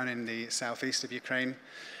Kherson, down in the southeast of Ukraine.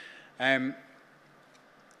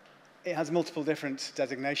 It has multiple different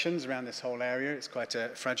designations around this whole area. It's quite a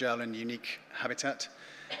fragile and unique habitat.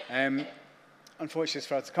 Unfortunately, as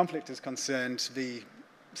far as the conflict is concerned, the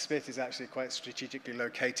spit is actually quite strategically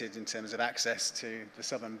located in terms of access to the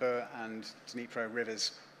southern Bühne and Dnipro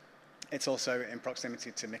rivers. It's also in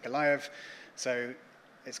proximity to Mykolaiv, so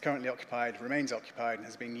it's currently occupied, remains occupied, and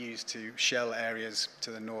has been used to shell areas to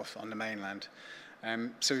the north on the mainland.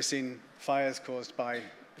 So we've seen fires caused by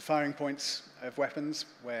the firing points of weapons,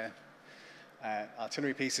 where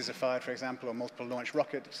artillery pieces are fired, for example, or multiple launch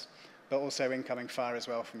rockets. but also incoming fire as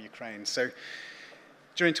well from Ukraine. So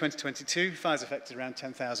during 2022, fires affected around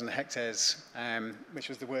 10,000 hectares, which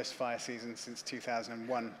was the worst fire season since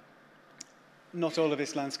 2001. Not all of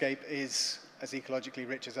this landscape is as ecologically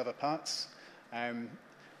rich as other parts,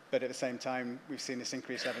 but at the same time, we've seen this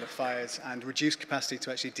increased level of fires and reduced capacity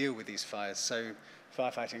to actually deal with these fires. So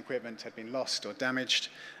firefighting equipment had been lost or damaged,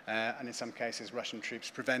 and in some cases, Russian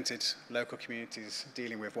troops prevented local communities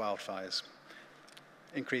dealing with wildfires,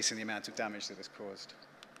 increasing the amount of damage that was caused.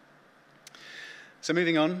 So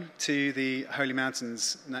moving on to the Holy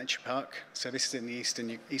Mountains Nature Park. So this is in the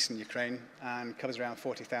eastern Ukraine and covers around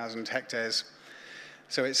 40,000 hectares.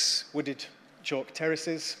 So it's wooded chalk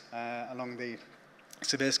terraces along the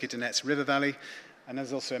Siversky Donets River Valley, and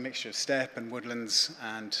there's also a mixture of steppe and woodlands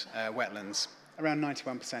and wetlands. Around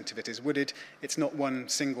 91% of it is wooded. It's not one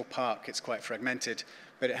single park, it's quite fragmented,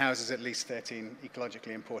 but it houses at least 13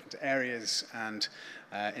 ecologically important areas and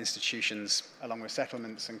institutions, along with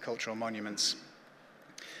settlements and cultural monuments.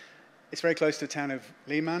 It's very close to the town of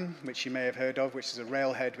Liman, which you may have heard of, which is a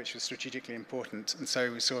railhead which was strategically important. And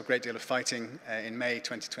so we saw a great deal of fighting in May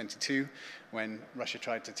 2022 when Russia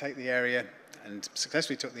tried to take the area and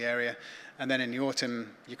successfully took the area. And then in the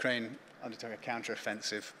autumn, Ukraine undertook a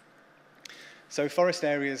counter-offensive. So forest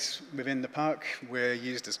areas within the park were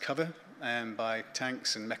used as cover by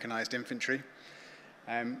tanks and mechanized infantry.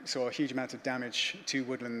 Saw a huge amount of damage to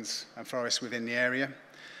woodlands and forests within the area.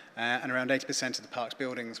 And around 80% of the park's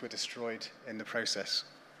buildings were destroyed in the process.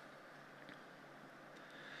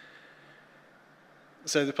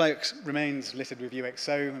 So the park remains littered with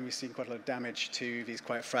UXO, and we've seen quite a lot of damage to these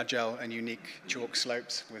quite fragile and unique chalk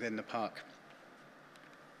slopes within the park.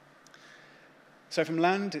 So from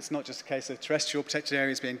land, it's not just a case of terrestrial protected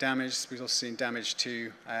areas being damaged, we've also seen damage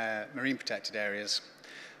to marine protected areas.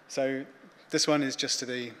 So this one is just to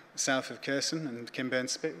the south of Kherson and Kimburn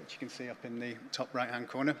Spit, which you can see up in the top right-hand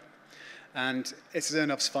corner. And it's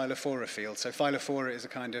Zernov's Phylophora field. So Phylophora is a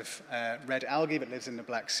kind of red algae that lives in the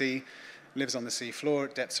Black Sea, lives on the sea floor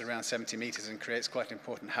at depths around 70 meters and creates quite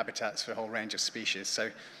important habitats for a whole range of species. So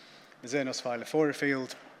the Zernov's Phylophora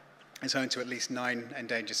field is home to at least 9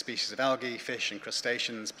 endangered species of algae, fish and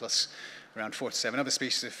crustaceans, plus around 4 to 7 other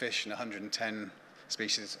species of fish and 110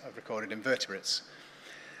 species of recorded invertebrates.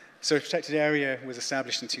 So a protected area was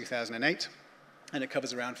established in 2008, and it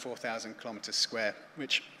covers around 4,000 kilometers square,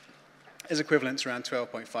 which is equivalent to around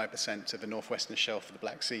 12.5% of the northwestern shelf of the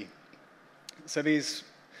Black Sea. So these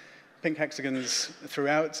pink hexagons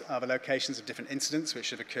throughout are the locations of different incidents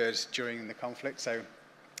which have occurred during the conflict. So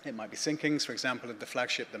it might be sinkings, for example, of the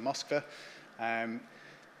flagship, the Moskva.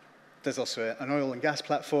 There's also an oil and gas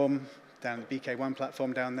platform down the BK1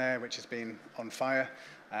 platform down there, which has been on fire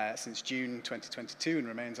since June 2022 and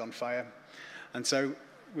remains on fire. And so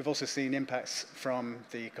we've also seen impacts from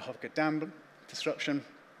the Kakhovka Dam disruption,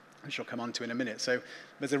 which I'll come on to in a minute. So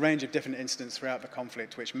there's a range of different incidents throughout the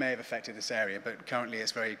conflict which may have affected this area, but currently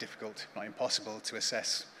it's very difficult, not impossible, to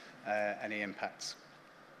assess any impacts.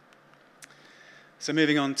 So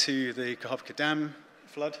moving on to the Kakhovka Dam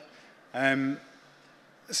flood.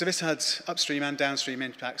 So this had upstream and downstream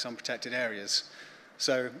impacts on protected areas.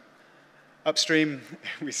 So upstream,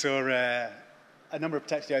 we saw a number of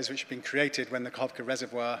protected areas which had been created when the Kakhovka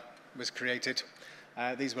Reservoir was created.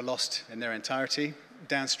 These were lost in their entirety.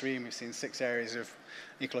 Downstream, we've seen 6 areas of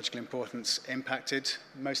ecological importance impacted,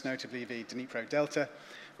 most notably the Dnipro Delta,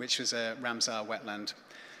 which was a Ramsar wetland.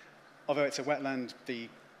 Although it's a wetland, the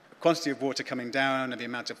quantity of water coming down and the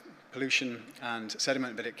amount of pollution and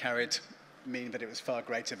sediment that it carried mean that it was far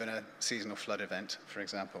greater than a seasonal flood event, for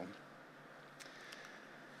example.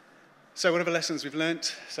 So what are the lessons we've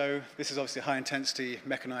learnt? So this is obviously a high-intensity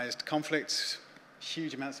mechanized conflict,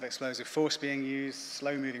 huge amounts of explosive force being used,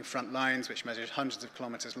 slow-moving front lines which measure hundreds of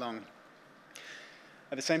kilometers long.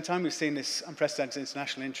 At the same time, we've seen this unprecedented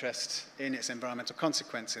international interest in its environmental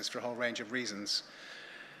consequences for a whole range of reasons.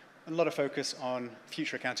 A lot of focus on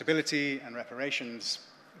future accountability and reparations.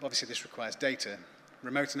 Obviously, this requires data.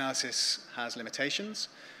 Remote analysis has limitations,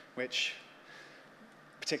 which,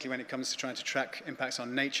 particularly when it comes to trying to track impacts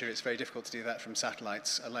on nature, it's very difficult to do that from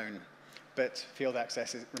satellites alone. But field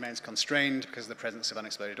access remains constrained because of the presence of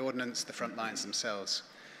unexploded ordnance, the front lines themselves.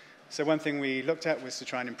 So one thing we looked at was to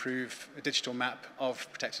try and improve a digital map of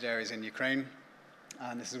protected areas in Ukraine,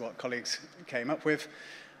 and this is what colleagues came up with.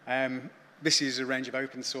 This uses a range of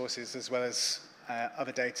open sources as well as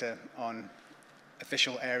other data on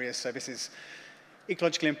official areas. So this is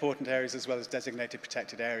ecologically important areas as well as designated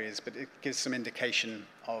protected areas, but it gives some indication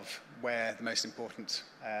of where the most important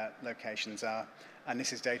locations are. And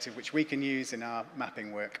this is data which we can use in our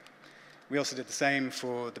mapping work. We also did the same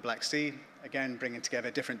for the Black Sea, again, bringing together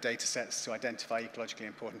different data sets to identify ecologically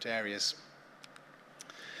important areas.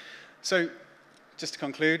 So, just to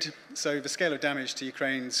conclude, so the scale of damage to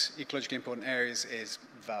Ukraine's ecologically important areas is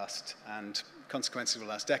vast, and consequences will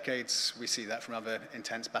last decades. We see that from other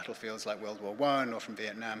intense battlefields like World War I or from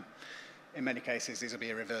Vietnam. In many cases, these will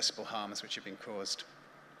be irreversible harms which have been caused.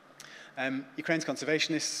 Ukraine's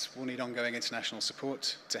conservationists will need ongoing international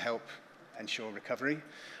support to help ensure recovery,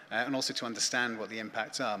 and also to understand what the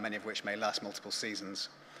impacts are, many of which may last multiple seasons.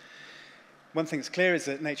 One thing that's clear is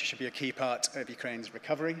that nature should be a key part of Ukraine's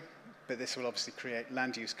recovery, but this will obviously create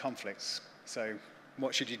land use conflicts. So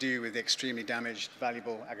what should you do with the extremely damaged,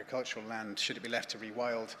 valuable agricultural land? Should it be left to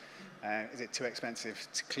rewild? Is it too expensive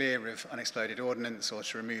to clear of unexploded ordnance or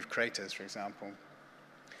to remove craters, for example?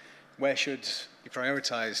 Where should be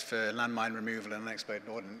prioritised for landmine removal and unexploded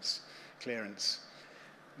ordnance clearance?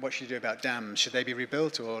 What should you do about dams? Should they be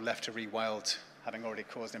rebuilt or left to rewild, having already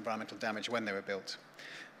caused environmental damage when they were built?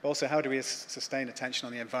 But also, how do we sustain attention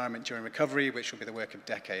on the environment during recovery, which will be the work of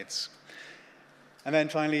decades? And then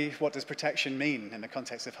finally, what does protection mean in the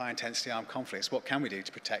context of high-intensity armed conflicts? What can we do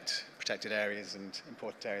to protect protected areas and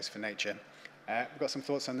important areas for nature? We've got some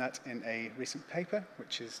thoughts on that in a recent paper,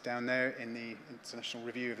 which is down there in the International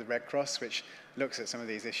Review of the Red Cross, which looks at some of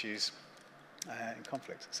these issues in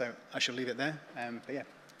conflict. So I shall leave it there. But yeah,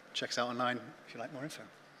 check us out online if you'd like more info.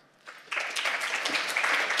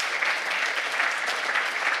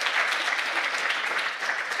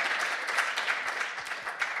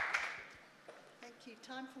 Thank you.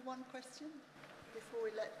 Time for one question before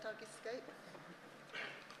we let Doug escape.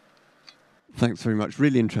 Thanks very much.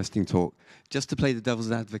 Really interesting talk. Just to play the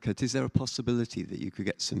devil's advocate, is there a possibility that you could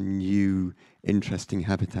get some new interesting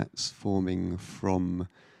habitats forming from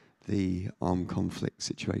the armed conflict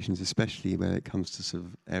situations, especially where it comes to sort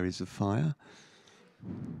of areas of fire?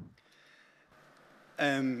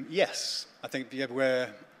 Yes. I think there were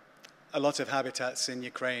a lot of habitats in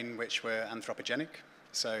Ukraine which were anthropogenic.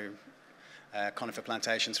 So conifer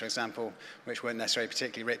plantations, for example, which weren't necessarily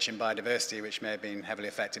particularly rich in biodiversity, which may have been heavily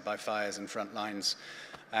affected by fires and front lines.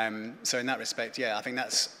 So in that respect, yeah, I think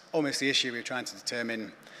that's almost the issue we're trying to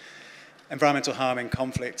determine. Environmental harm in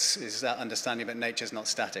conflicts is that understanding that nature's not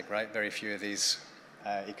static, right? Very few of these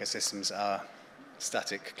ecosystems are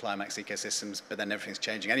static climax ecosystems, but then everything's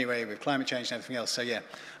changing anyway with climate change and everything else. So yeah,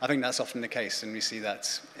 I think that's often the case, and we see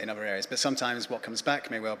that in other areas. But sometimes what comes back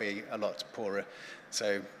may well be a lot poorer.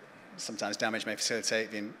 So sometimes damage may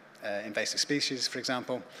facilitate the invasive species, for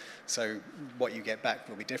example. So what you get back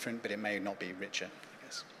will be different, but it may not be richer, I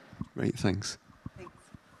guess. Great, thanks. Thanks.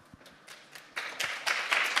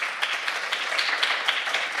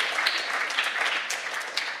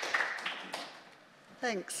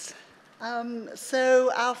 Thanks.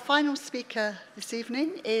 So our final speaker this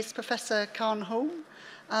evening is Professor Karen Hulme.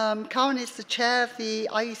 Karen is the chair of the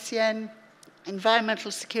IUCN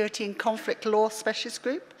Environmental Security and Conflict Law Specialist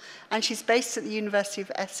Group, and she's based at the University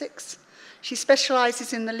of Essex. She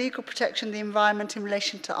specialises in the legal protection of the environment in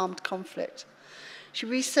relation to armed conflict. She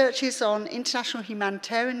researches on international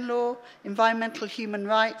humanitarian law, environmental human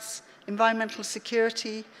rights, environmental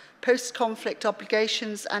security, post-conflict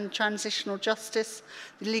obligations and transitional justice,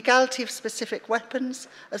 the legality of specific weapons,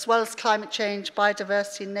 as well as climate change,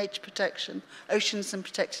 biodiversity and nature protection, oceans and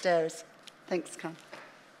protected areas. Thanks, Karen.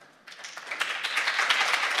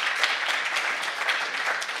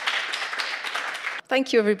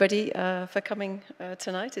 Thank you, everybody, for coming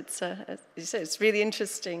tonight. It's, as you say, it's a really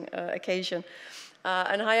interesting occasion.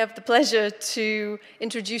 And I have the pleasure to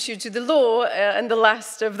introduce you to the law and the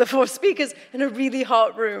last of the four speakers in a really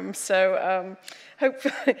hot room. So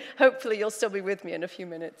hopefully you'll still be with me in a few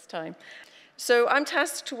minutes' time. So I'm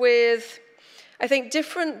tasked with, I think,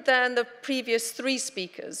 different than the previous three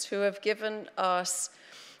speakers who have given us,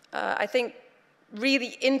 I think,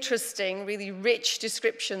 really interesting, really rich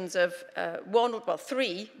descriptions of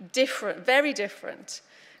three different, very different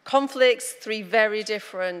conflicts, three very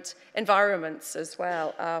different environments as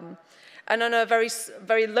well, and on a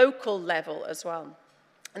very local level as well.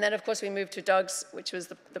 And then, of course, we moved to Doug's, which was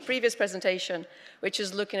the previous presentation, which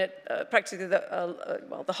is looking at practically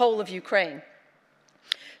the whole of Ukraine.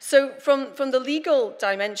 So from the legal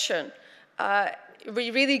dimension,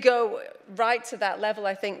 we really go right to that level,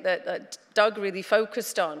 I think, that Doug really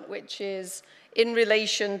focused on, which is in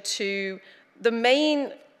relation to the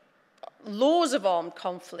main laws of armed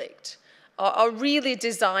conflict are really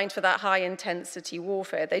designed for that high-intensity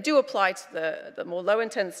warfare. They do apply to the more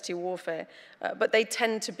low-intensity warfare, but they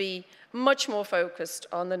tend to be much more focused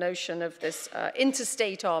on the notion of this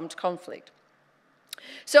interstate armed conflict.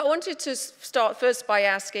 So I wanted to start first by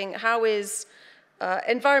asking, how is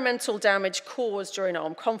environmental damage caused during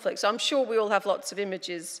armed conflict. So I'm sure we all have lots of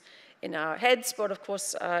images in our heads, but of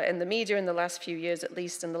course in the media in the last few years, at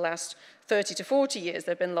least in the last 30 to 40 years,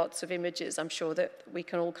 there have been lots of images I'm sure that we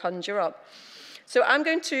can all conjure up. So I'm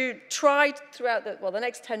going to try throughout the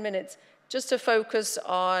next 10 minutes just to focus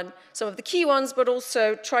on some of the key ones, but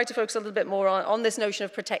also try to focus a little bit more on this notion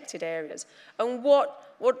of protected areas. And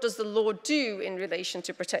what does the law do in relation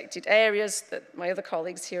to protected areas that my other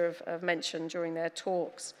colleagues here have mentioned during their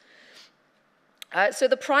talks? So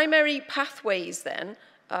the primary pathways then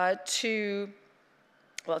to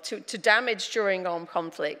damage during armed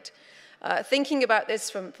conflict, thinking about this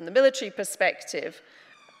from the military perspective,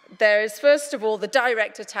 there is, first of all, the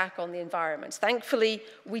direct attack on the environment. Thankfully,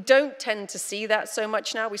 we don't tend to see that so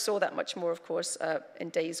much now. We saw that much more, of course, in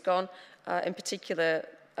days gone. In particular,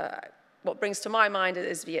 what brings to my mind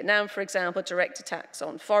is Vietnam, for example, direct attacks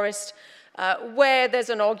on forest, where there's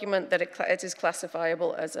an argument that it is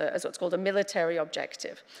classifiable as what's called a military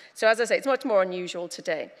objective. So as I say, it's much more unusual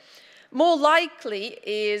today. More likely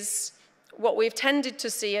is what we've tended to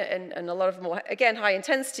see in a lot of more, again,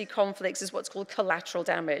 high-intensity conflicts is what's called collateral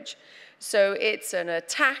damage. So it's an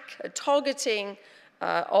attack, a targeting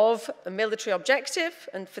of a military objective,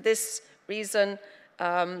 and for this reason,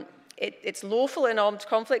 it's lawful in armed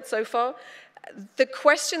conflict so far. The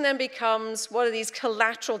question then becomes, what are these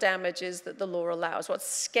collateral damages that the law allows? What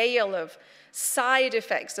scale of side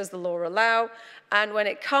effects does the law allow? And when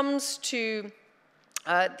it comes to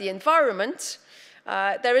the environment,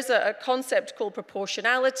 there is a concept called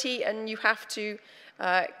proportionality, and you have to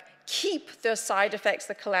keep the side effects,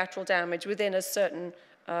 the collateral damage, within a certain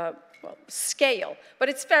scale. But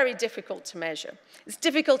it's very difficult to measure. It's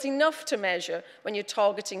difficult enough to measure when you're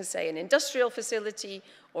targeting, say, an industrial facility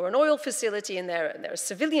or an oil facility and there are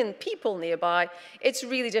civilian people nearby. It's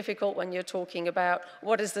really difficult when you're talking about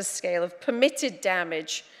what is the scale of permitted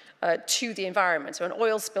damage to the environment. So an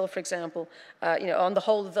oil spill, for example, on the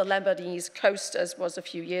whole of the Lebanese coast, as was a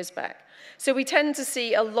few years back. So we tend to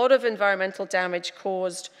see a lot of environmental damage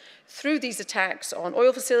caused through these attacks on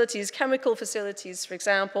oil facilities, chemical facilities, for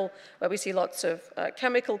example, where we see lots of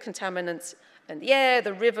chemical contaminants in the air,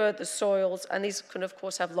 the river, the soils, and these can, of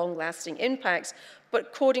course, have long-lasting impacts, but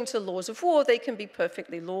according to the laws of war, they can be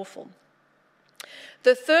perfectly lawful.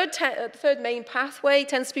 The third main pathway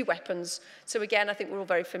tends to be weapons. So again, I think we're all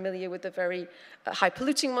very familiar with the very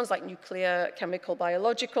high-polluting ones like nuclear, chemical,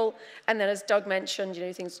 biological. And then as Doug mentioned,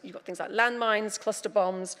 you've got things like landmines, cluster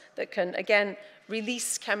bombs that can, again,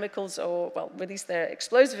 release chemicals or, release their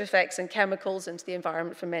explosive effects and chemicals into the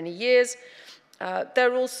environment for many years.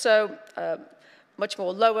 They're also much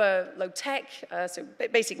more low-tech, so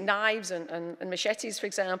basic knives and machetes, for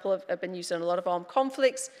example, have been used in a lot of armed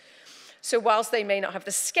conflicts. So whilst they may not have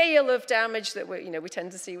the scale of damage that we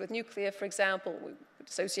tend to see with nuclear, for example, we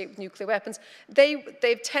associate with nuclear weapons,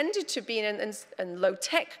 they've tended to be in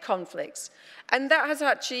low-tech conflicts. And that has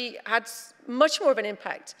actually had much more of an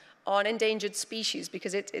impact on endangered species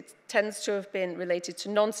because it tends to have been related to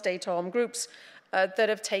non-state armed groups that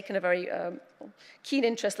have taken a very keen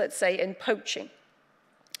interest, let's say, in poaching.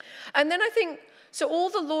 And then I think, so all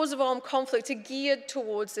the laws of armed conflict are geared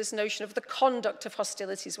towards this notion of the conduct of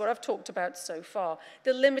hostilities, what I've talked about so far,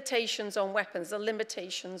 the limitations on weapons, the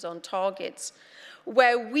limitations on targets.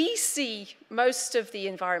 Where we see most of the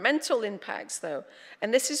environmental impacts, though,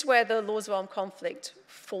 and this is where the laws of armed conflict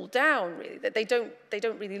fall down, really, that they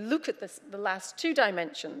don't really look at the last two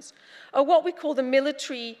dimensions, are what we call the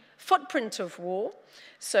military footprint of war.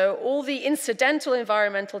 So all the incidental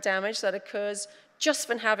environmental damage that occurs just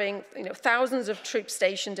from having thousands of troops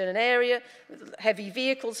stationed in an area, heavy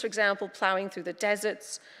vehicles, for example, plowing through the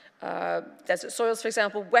deserts, desert soils, for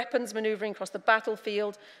example, weapons maneuvering across the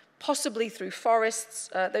battlefield, possibly through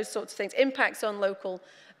forests, those sorts of things, impacts on local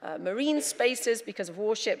marine spaces because of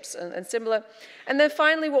warships and similar. And then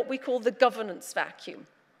finally, what we call the governance vacuum,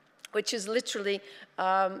 which is literally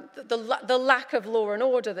the lack of law and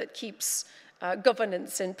order that keeps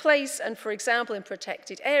governance in place. And for example, in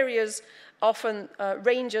protected areas, often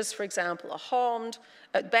rangers, for example, are harmed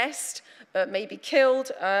at best, maybe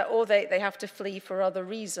killed, or they have to flee for other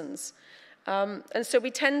reasons. And so we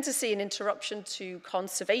tend to see an interruption to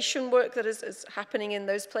conservation work that is happening in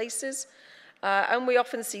those places. And we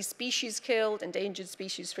often see species killed, endangered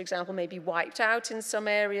species, for example, maybe wiped out in some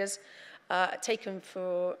areas, taken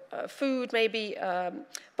for food maybe,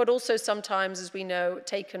 but also sometimes, as we know,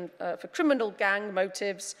 taken for criminal gang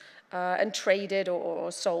motives and traded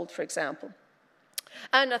or sold, for example.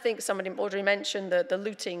 And I think somebody already mentioned the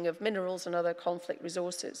looting of minerals and other conflict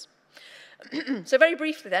resources. So very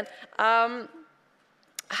briefly then,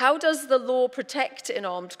 how does the law protect in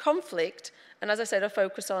armed conflict and as I said, a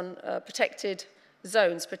focus on protected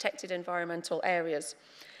zones, protected environmental areas.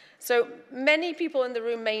 So many people in the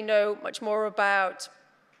room may know much more about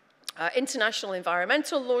international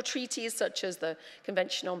environmental law treaties, such as the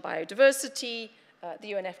Convention on Biodiversity,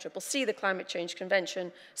 the UNFCCC, the Climate Change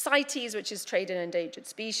Convention, CITES, which is Trade in Endangered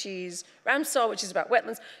Species, Ramsar, which is about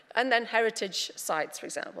wetlands, and then heritage sites, for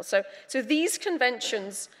example. So these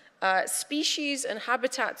conventions, species and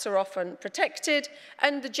habitats are often protected,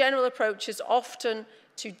 and the general approach is often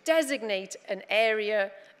to designate an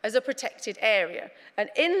area as a protected area. And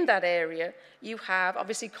in that area, you have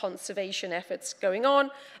obviously conservation efforts going on.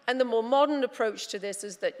 And the more modern approach to this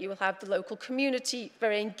is that you will have the local community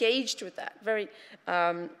very engaged with that,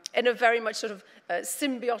 in a very much sort of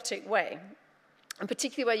symbiotic way. And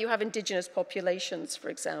particularly where you have indigenous populations, for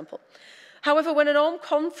example. However, when an armed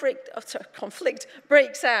conflict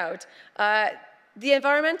breaks out, the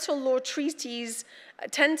environmental law treaties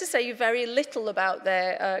tend to say very little about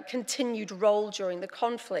their continued role during the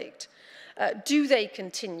conflict. Do they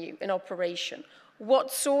continue in operation?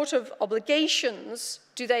 What sort of obligations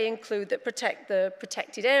do they include that protect the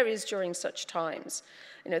protected areas during such times?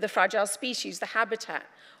 You know, the fragile species, the habitat.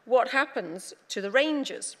 What happens to the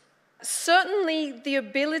rangers? Certainly, the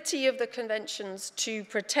ability of the conventions to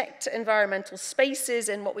protect environmental spaces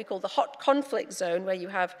in what we call the hot conflict zone, where you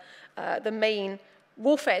have the main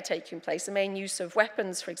warfare taking place, the main use of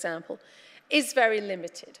weapons, for example, is very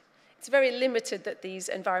limited. It's very limited that these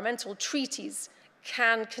environmental treaties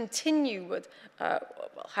can continue with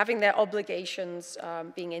having their obligations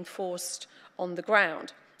being enforced on the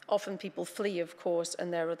ground. Often people flee, of course,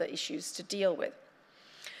 and there are other issues to deal with.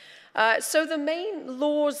 So the main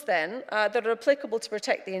laws then that are applicable to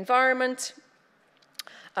protect the environment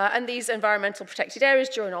and these environmental protected areas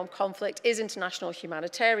during armed conflict is international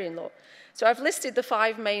humanitarian law. So I've listed the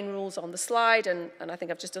 5 main rules on the slide, and I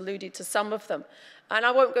think I've just alluded to some of them. And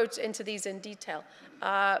I won't go into these in detail.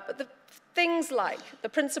 But the things like the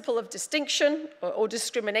principle of distinction or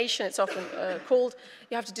discrimination, it's often called.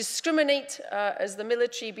 You have to discriminate as the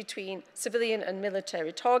military between civilian and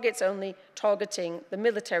military targets, only targeting the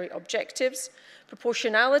military objectives.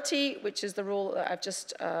 Proportionality, which is the rule that I've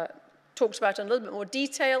just talked about in a little bit more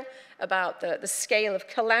detail about the scale of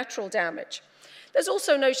collateral damage. There's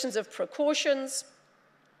also notions of precautions,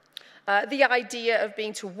 the idea of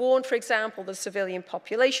being to warn, for example, the civilian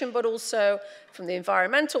population, but also from the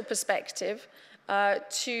environmental perspective,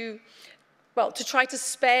 to try to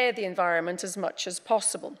spare the environment as much as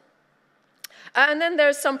possible. And then there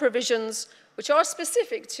are some provisions which are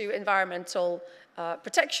specific to environmental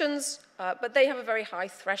protections, but they have a very high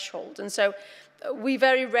threshold. And so we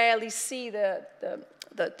very rarely see the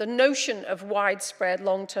notion of widespread,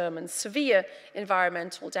 long-term, and severe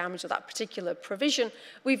environmental damage of that particular provision.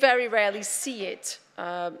 We very rarely see it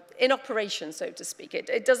in operation, so to speak.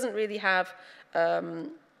 It doesn't really have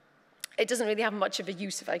much of a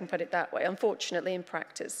use, if I can put it that way, unfortunately, in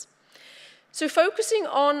practice. So focusing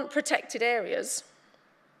on protected areas,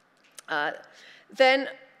 then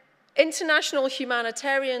international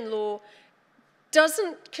humanitarian law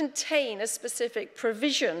doesn't contain a specific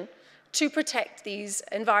provision to protect these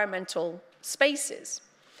environmental spaces.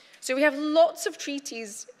 So we have lots of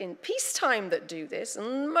treaties in peacetime that do this,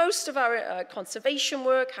 and most of our conservation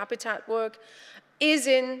work, habitat work, is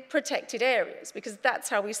in protected areas, because that's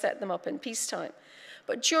how we set them up in peacetime.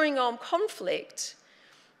 But during armed conflict,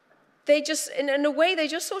 they just, in a way, they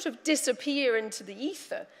just sort of disappear into the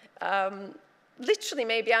ether. Literally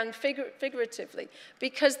maybe and figuratively,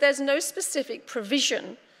 because there's no specific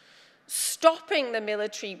provision stopping the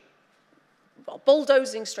military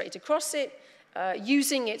bulldozing straight across it,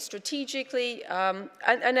 using it strategically,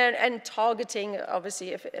 and targeting,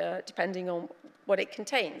 obviously, depending on what it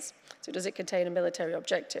contains. So does it contain a military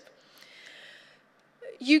objective?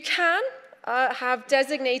 You can have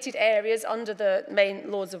designated areas under the main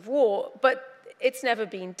laws of war, but it's never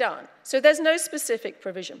been done. So there's no specific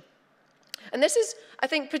provision. And this is, I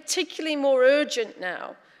think, particularly more urgent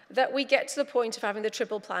now that we get to the point of having the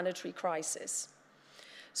triple planetary crisis.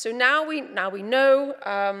 So now we know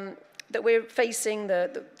that we're facing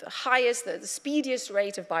the highest, the speediest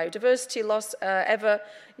rate of biodiversity loss ever,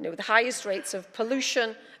 with the highest rates of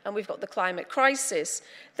pollution, and we've got the climate crisis.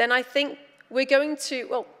 Then I think we're going to,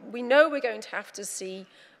 well, we know we're going to have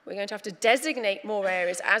to designate more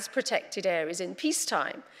areas as protected areas in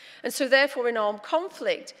peacetime. And so therefore in armed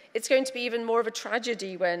conflict, it's going to be even more of a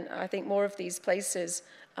tragedy when I think more of these places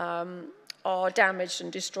are damaged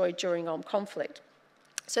and destroyed during armed conflict.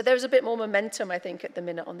 So there's a bit more momentum, I think, at the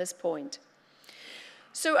minute on this point.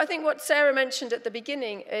 So I think what Sarah mentioned at the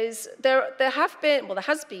beginning is there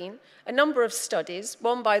has been a number of studies,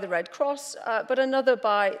 one by the Red Cross, but another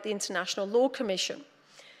by the International Law Commission.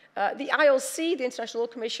 The ILC, the International Law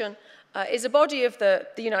Commission, is a body of the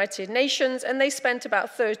United Nations, and they spent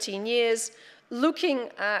about 13 years looking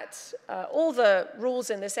at all the rules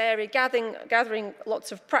in this area, gathering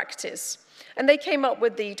lots of practice. And they came up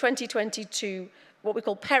with the 2022, what we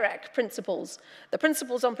call PERAC principles, the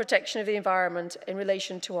Principles on Protection of the Environment in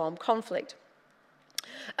Relation to Armed Conflict.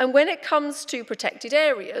 And when it comes to protected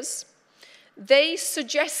areas, they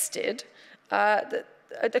suggested a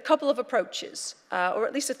couple of approaches, or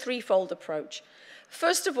at least a threefold approach.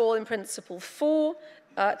 First of all, in Principle 4,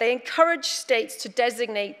 they encourage states to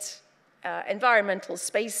designate environmental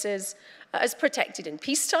spaces as protected in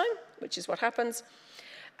peacetime, which is what happens.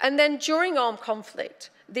 And then during armed conflict,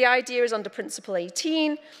 the idea is under Principle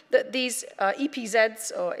 18 that these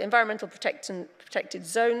EPZs, or Environmental Protected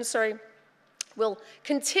Zones, will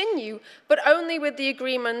continue, but only with the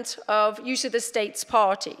agreement of usually the state's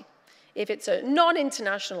party. If it's a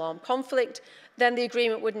non-international armed conflict, then the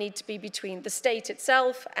agreement would need to be between the state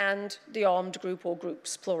itself and the armed group or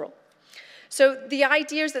groups, plural. So the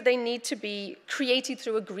idea is that they need to be created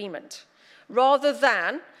through agreement, rather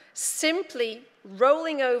than simply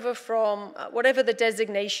rolling over from whatever the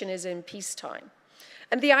designation is in peacetime.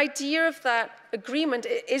 And the idea of that agreement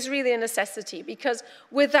is really a necessity, because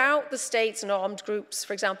without the states and armed groups,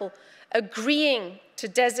 for example, agreeing to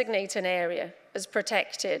designate an area as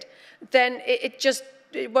protected, then it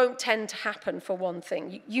won't tend to happen, for one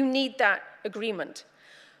thing. You need that agreement.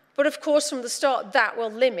 But of course, from the start, that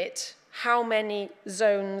will limit how many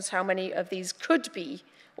zones, how many of these could be,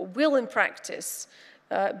 or will in practice,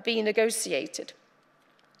 be negotiated.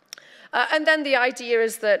 And then the idea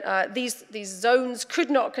is that these zones could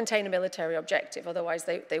not contain a military objective, otherwise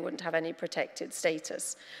they wouldn't have any protected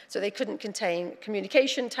status. So they couldn't contain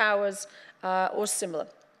communication towers or similar.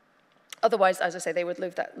 Otherwise, as I say, they would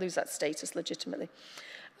lose that status legitimately.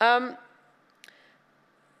 But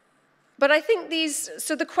I think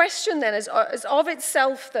so the question then is of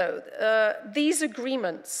itself, though, these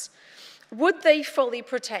agreements, would they fully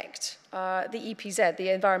protect the EPZ, the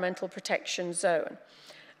Environmental Protection Zone?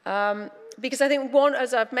 Because I think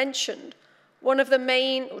as I've mentioned, two of the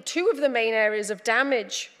main areas of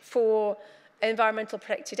damage for environmental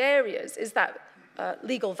protected areas is that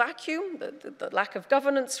legal vacuum, the lack of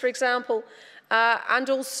governance, for example, and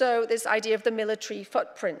also this idea of the military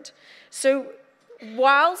footprint. So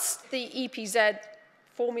whilst the EPZ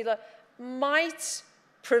formula might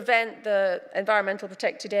prevent the environmental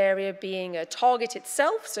protected area being a target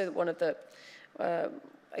itself, so that one of the,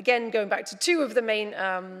 again, going back to two of the main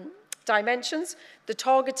dimensions, the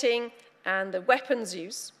targeting and the weapons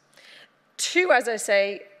use, two, as I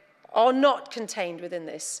say, are not contained within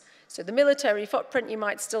this. So the military footprint, you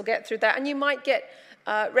might still get through that, and you might get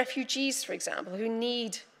refugees, for example, who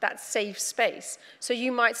need that safe space. So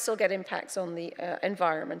you might still get impacts on the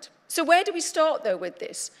environment. So where do we start, though, with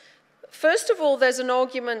this? First of all, there's an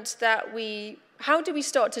argument that how do we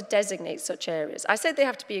start to designate such areas? I said they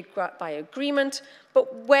have to be by agreement,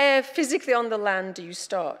 but where physically on the land do you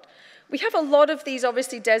start? We have a lot of these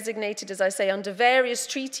obviously designated, as I say, under various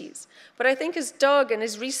treaties. But I think as Doug and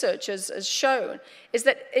his research has shown, is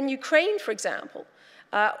that in Ukraine, for example,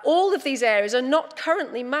 all of these areas are not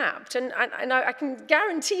currently mapped. And I can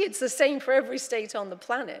guarantee it's the same for every state on the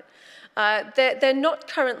planet. They're not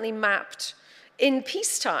currently mapped in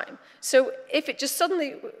peacetime. So if it just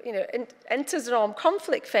suddenly enters an armed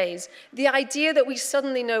conflict phase, the idea that we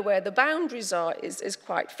suddenly know where the boundaries are is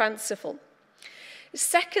quite fanciful.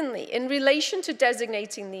 Secondly, in relation to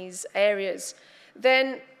designating these areas,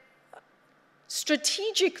 then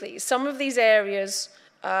strategically, some of these areas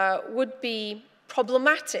would be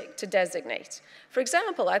problematic to designate. For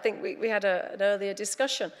example, I think we had an earlier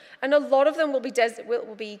discussion, and a lot of them will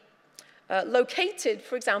be located,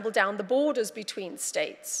 for example, down the borders between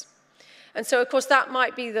states. And so, of course, that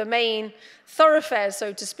might be the main thoroughfare,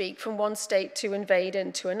 so to speak, from one state to invade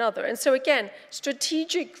into another. And so, again,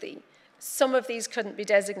 strategically, some of these couldn't be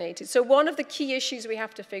designated. So one of the key issues we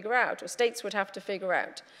have to figure out, or states would have to figure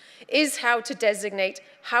out, is how to designate,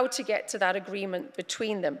 how to get to that agreement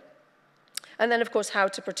between them. And then, of course, how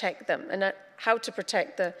to protect them, and how to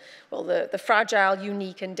protect the fragile,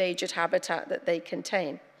 unique, endangered habitat that they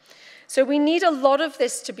contain. So we need a lot of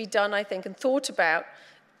this to be done, I think, and thought about,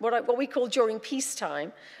 what we call during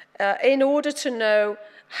peacetime, in order to know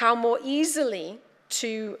how more easily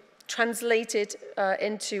to translate it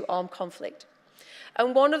into armed conflict.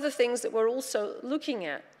 And one of the things that we're also looking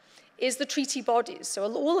at is the treaty bodies. So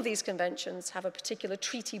all of these conventions have a particular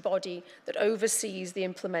treaty body that oversees the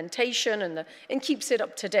implementation and keeps it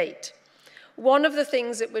up to date. One of the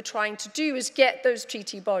things that we're trying to do is get those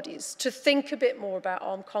treaty bodies to think a bit more about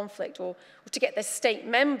armed conflict, or to get their state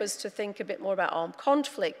members to think a bit more about armed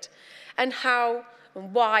conflict, and how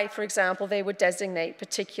and why, for example, they would designate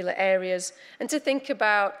particular areas, and to think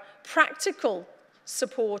about practical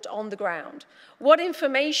support on the ground. What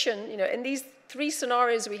information, in these 3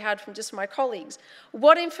 scenarios we had from just my colleagues,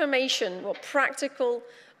 what information, what practical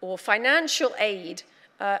or financial aid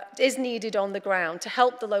is needed on the ground to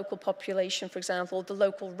help the local population, for example, the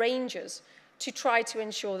local rangers, to try to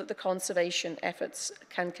ensure that the conservation efforts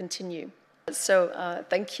can continue. So,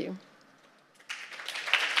 thank you.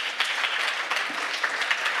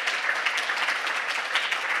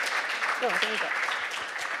 Oh, there you go.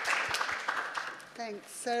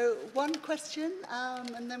 Thanks. So one question,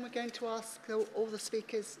 and then we're going to ask all the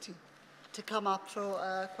speakers to come up for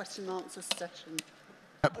a question and answer session.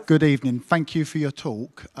 Good evening. Thank you for your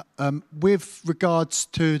talk. With regards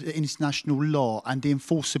to the international law and the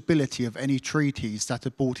enforceability of any treaties that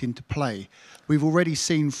are brought into play, we've already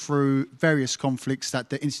seen through various conflicts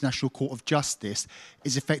that the International Court of Justice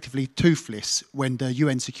is effectively toothless when the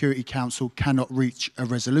UN Security Council cannot reach a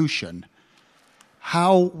resolution.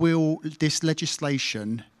 How will this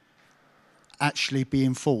legislation actually be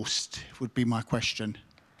enforced, would be my question.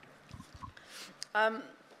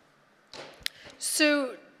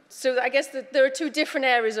 So I guess that there are 2 different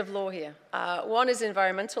areas of law here. One is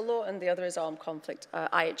environmental law and the other is armed conflict,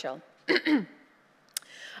 IHL.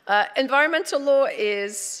 Environmental law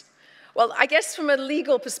is, well, I guess from a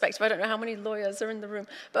legal perspective, I don't know how many lawyers are in the room,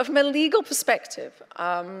 but from a legal perspective,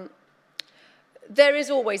 there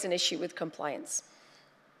is always an issue with compliance.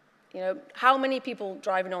 How many people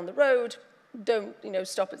driving on the road don't,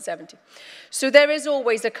 stop at 70? So there is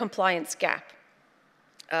always a compliance gap.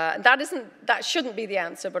 That shouldn't be the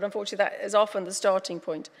answer, but unfortunately that is often the starting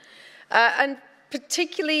point. And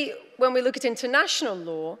particularly when we look at international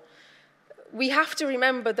law, we have to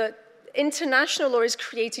remember that international law is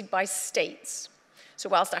created by states. So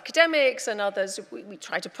whilst academics and others, we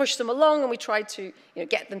try to push them along and we try to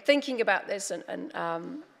get them thinking about this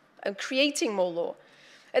and creating more law.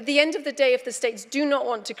 At the end of the day, if the states do not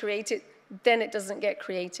want to create it, then it doesn't get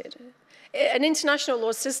created. An international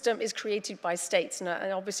law system is created by states, and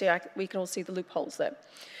obviously we can all see the loopholes there.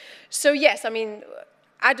 So yes,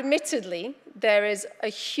 admittedly, there is a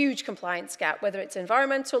huge compliance gap, whether it's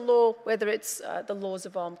environmental law, whether it's the laws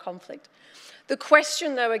of armed conflict. The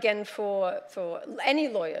question, though, again, for any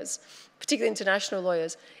lawyers, particularly international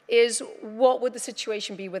lawyers, is what would the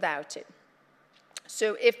situation be without it?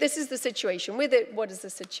 So if this is the situation with it, what is the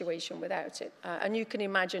situation without it? And you can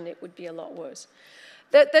imagine it would be a lot worse.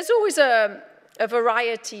 There's always a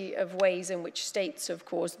variety of ways in which states, of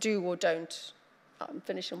course, do or don't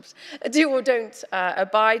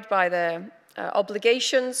abide by their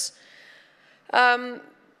obligations. But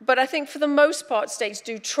I think for the most part, states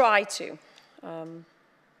do try to. That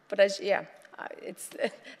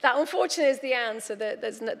unfortunately is the answer.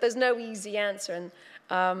 There's no easy answer.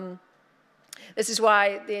 And this is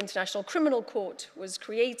why the International Criminal Court was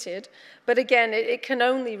created. But again, it can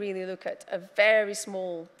only really look at a very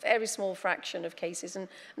small fraction of cases. And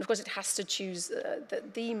of course, it has to choose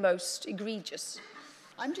the most egregious.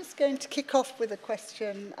 I'm just going to kick off with a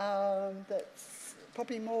question that's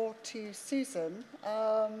probably more to Susan.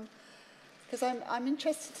 Because I'm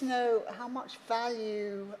interested to know how much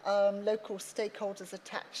value local stakeholders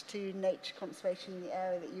attach to nature conservation in the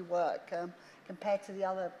area that you work compared to the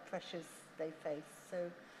other pressures they face. So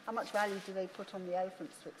how much value do they put on the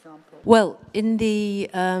elephants, for example? Well, in the,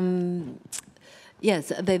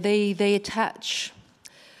 yes, they attach.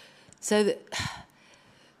 So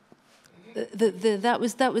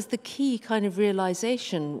that was the key kind of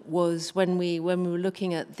realization was when we were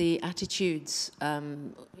looking at the attitudes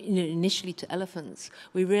initially to elephants,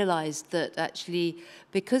 we realized that actually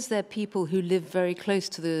because they're people who live very close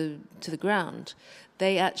to the ground,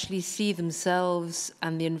 they actually see themselves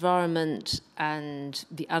and the environment and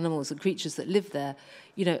the animals, the creatures that live there,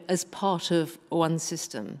 as part of one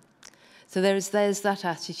system. So there's that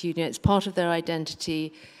attitude, it's part of their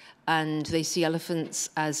identity. And they see elephants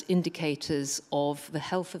as indicators of the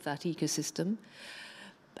health of that ecosystem.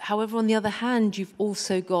 However, on the other hand, you've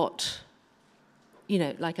also got,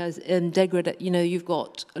 like as degradation, you've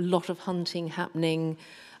got a lot of hunting happening,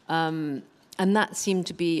 and that seemed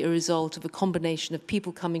to be a result of a combination of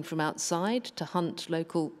people coming from outside to hunt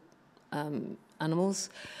local animals,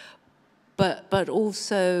 but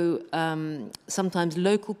also sometimes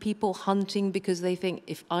local people hunting because they think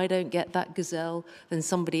if I don't get that gazelle, then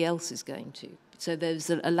somebody else is going to. So there's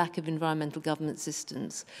a lack of environmental governance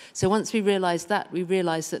systems. So once we realized that, we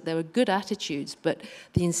realized that there were good attitudes, but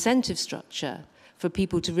the incentive structure for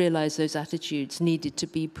people to realize those attitudes needed to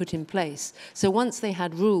be put in place. So once they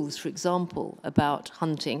had rules, for example, about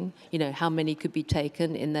hunting, you know, how many could be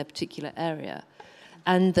taken in their particular area,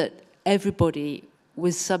 and that everybody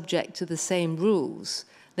was subject to the same rules,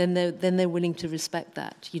 then they're willing to respect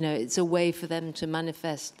that. You know, it's a way for them to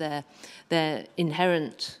manifest their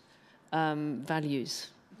inherent values.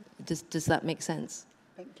 Does that make sense?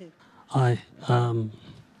 Thank you.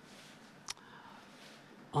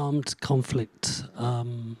 Armed conflict.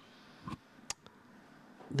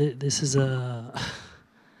 This is a.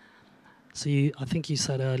 So I think you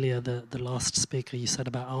said earlier, the last speaker, you said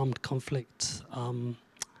about armed conflict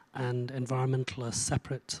and environmental are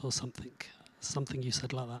separate or something. Something you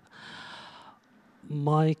said like that.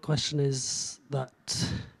 My question is that,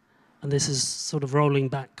 and this is sort of rolling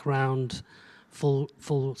back round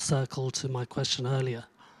full circle to my question earlier,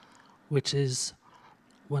 which is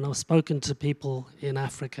when I've spoken to people in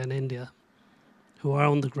Africa and India who are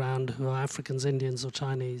on the ground, who are Africans, Indians or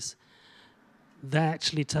Chinese, they're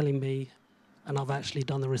actually telling me, and I've actually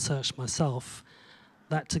done the research myself,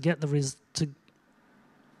 that to get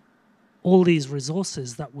all these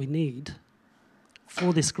resources that we need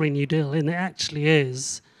for this Green New Deal, and it actually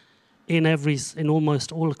is in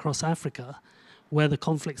almost all across Africa, where the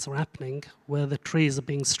conflicts are happening, where the trees are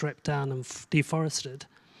being stripped down and deforested.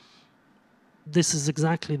 This is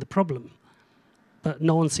exactly the problem. But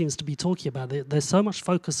no one seems to be talking about it. There's so much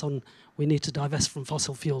focus on we need to divest from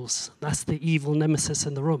fossil fuels. That's the evil nemesis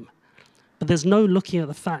in the room. But there's no looking at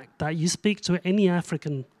the fact that you speak to any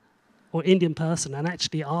African or Indian person and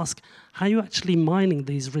actually ask, how are you actually mining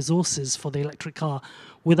these resources for the electric car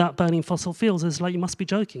without burning fossil fuels? It's like, you must be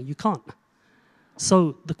joking. You can't.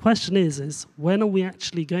 So the question is when are we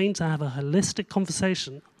actually going to have a holistic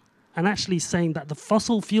conversation and actually saying that the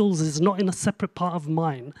fossil fuels is not in a separate part of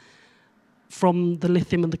mine from the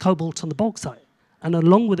lithium and the cobalt and the bauxite? And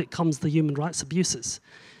along with it comes the human rights abuses.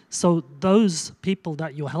 So those people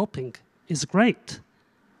that you're helping is great.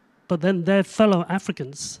 But then their fellow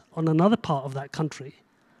Africans on another part of that country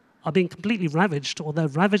are being completely ravaged, or they're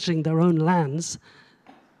ravaging their own lands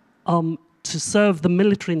to serve the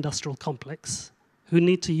military-industrial complex, who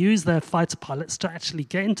need to use their fighter pilots to actually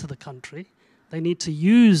get into the country. They need to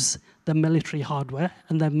use their military hardware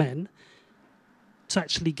and their men to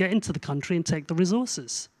actually get into the country and take the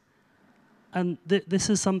resources. And this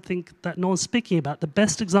is something that no one's speaking about. The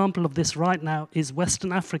best example of this right now is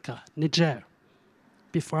Western Africa, Niger.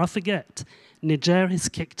 Before I forget, Niger has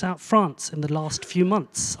kicked out France in the last few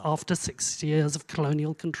months after 6 years of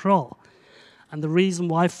colonial control. And the reason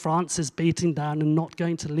why France is beating down and not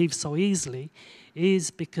going to leave so easily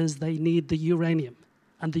is because they need the uranium.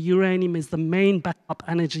 And the uranium is the main backup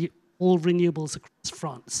energy, all renewables across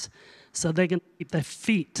France. So they're going to keep their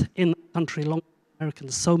feet in the country along with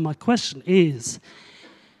Americans. So my question is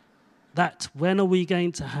that when are we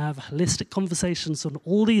going to have holistic conversations on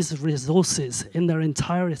all these resources in their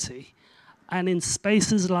entirety? And in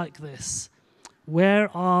spaces like this, where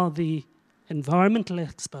are the environmental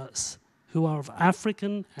experts who are of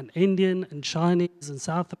African and Indian and Chinese and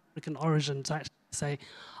South African origin to actually say,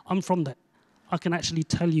 I'm from there. I can actually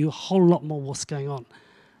tell you a whole lot more what's going on.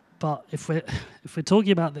 But if we're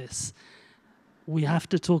talking about this, we have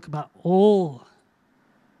to talk about all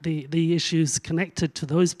the issues connected to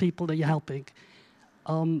those people that you're helping.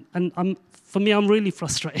 And for me, I'm really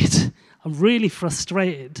frustrated. I'm really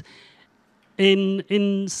frustrated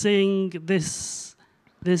in seeing this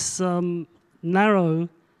narrow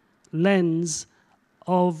lens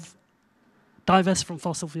of divest from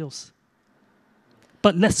fossil fuels.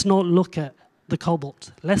 But let's not look at the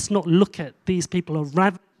cobalt. Let's not look at these people who are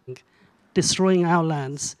ravaging, destroying our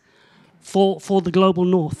lands for the global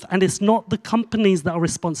north. And it's not the companies that are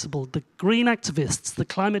responsible. The green activists, the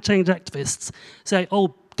climate change activists say,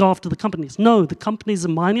 oh, go after the companies. No, the companies are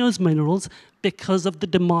mining those minerals because of the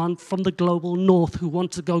demand from the global north who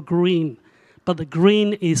want to go green. But the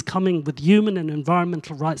green is coming with human and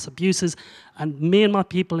environmental rights abuses. And me and my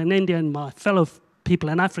people in India and my fellow people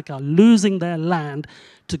in Africa are losing their land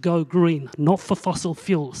to go green, not for fossil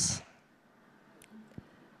fuels.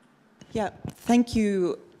 Yeah, thank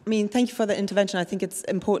you. I mean, thank you for the intervention. I think it's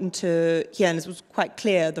important to hear, and it was quite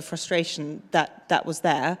clear, the frustration that was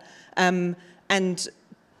there. And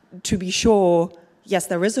to be sure, yes,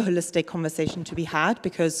 there is a holistic conversation to be had,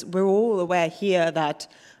 because we're all aware here that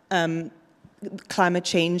climate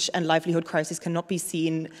change and livelihood crisis cannot be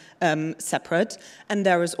seen separate. And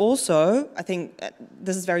there is also, I think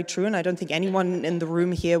this is very true, and I don't think anyone in the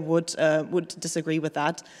room here would disagree with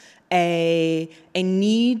that, a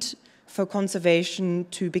need for conservation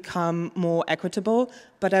to become more equitable.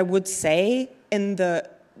 But I would say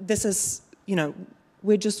this is,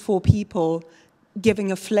 we're just 4 people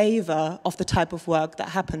giving a flavor of the type of work that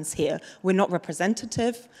happens here. We're not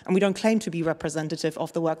representative, and we don't claim to be representative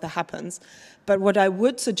of the work that happens. But what I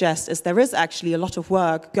would suggest is there is actually a lot of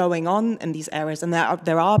work going on in these areas, and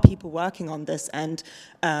there are people working on this. And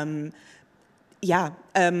I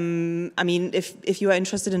mean, if you are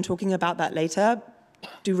interested in talking about that later,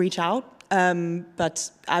 do reach out.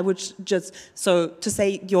 But I would just, so to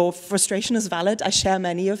say your frustration is valid, I share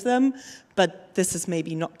many of them, but this is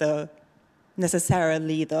maybe not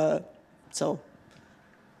necessarily so.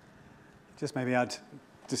 Just maybe add,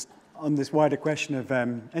 just on this wider question of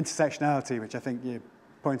intersectionality, which I think you're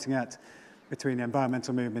pointing at between the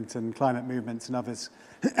environmental movement and climate movements and others.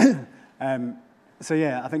 So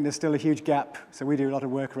yeah, I think there's still a huge gap. So we do a lot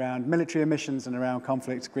of work around military emissions and around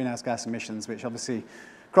conflict greenhouse gas emissions, which obviously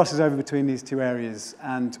crosses over between these 2 areas.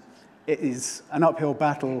 And it is an uphill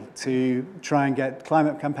battle to try and get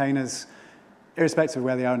climate campaigners, irrespective of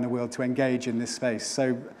where they are in the world, to engage in this space.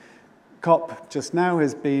 So COP just now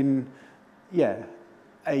has been,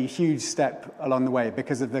 a huge step along the way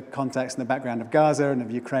because of the context and the background of Gaza and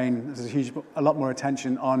of Ukraine. There's a lot more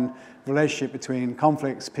attention on the relationship between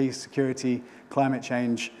conflicts, peace, security, climate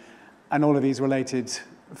change, and all of these related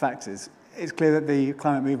factors. It's clear that the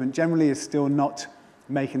climate movement generally is still not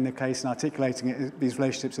making the case and articulating these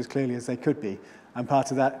relationships as clearly as they could be. And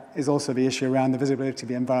part of that is also the issue around the visibility of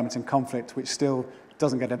the environment and conflict, which still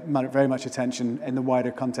doesn't get very much attention in the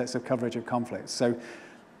wider context of coverage of conflict. So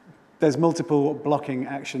there's multiple blocking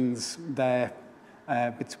actions there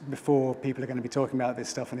before people are going to be talking about this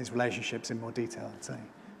stuff and these relationships in more detail, I'd say.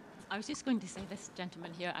 I was just going to say this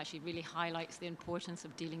gentleman here actually really highlights the importance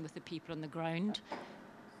of dealing with the people on the ground.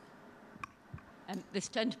 This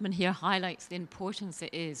gentleman here highlights the importance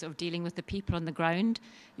it is of dealing with the people on the ground.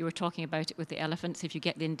 You were talking about it with the elephants. If you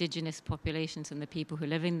get the indigenous populations and the people who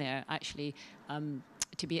live in there actually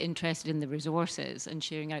to be interested in the resources and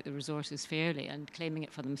sharing out the resources fairly and claiming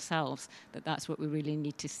it for themselves, that's what we really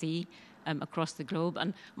need to see across the globe.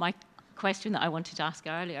 And my question that I wanted to ask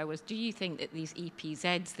earlier was, do you think that these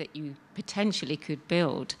EPZs that you potentially could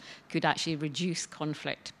build could actually reduce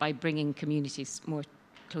conflict by bringing communities more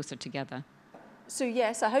closer together? So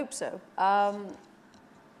yes, I hope so. I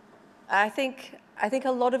think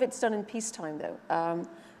a lot of it's done in peacetime, though.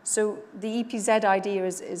 So the EPZ idea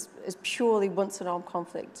is purely once an armed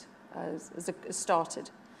conflict has started.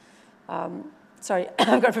 Sorry,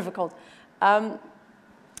 I've got a bit of a cold.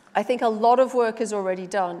 I think a lot of work is already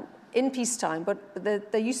done in peacetime, but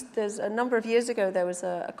there's a number of years ago there was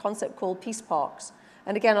a concept called peace parks,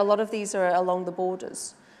 and again a lot of these are along the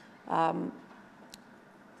borders.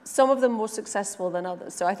 Some of them more successful than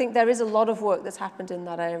others. So I think there is a lot of work that's happened in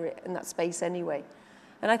that area, in that space anyway.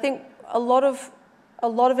 And I think a lot of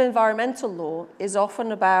environmental law is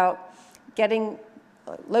often about getting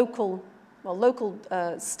local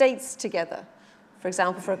states together, for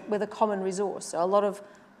example, with a common resource. So a lot of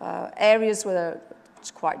areas where it's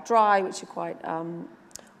quite dry, which are quite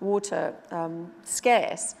water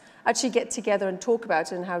scarce, actually get together and talk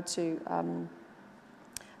about it and how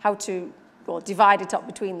to divide it up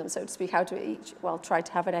between them, so to speak, how to try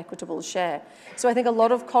to have an equitable share. So I think a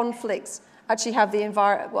lot of conflicts actually have the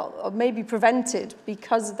or maybe prevented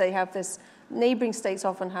because they have this, neighboring states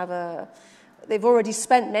often have they've already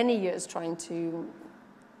spent many years trying to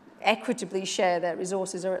equitably share their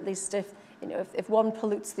resources, or at least if one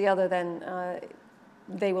pollutes the other, then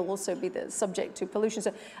they will also be subject to pollution.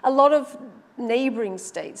 So a lot of neighboring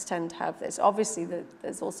states tend to have this. Obviously,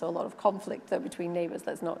 there's also a lot of conflict though between neighbors.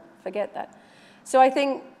 Let's not forget that. So I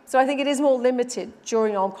think it is more limited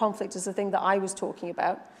during armed conflict is the thing that I was talking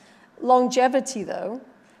about. Longevity, though,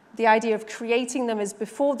 the idea of creating them is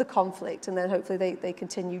before the conflict, and then hopefully they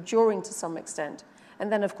continue during to some extent.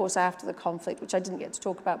 And then, of course, after the conflict, which I didn't get to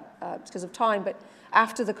talk about because of time, but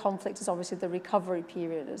after the conflict is obviously the recovery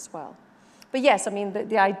period as well. But yes, I mean,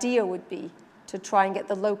 the idea would be to try and get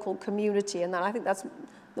the local community, and then I think that's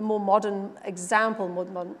the more modern example, more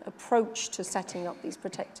modern approach to setting up these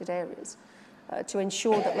protected areas, to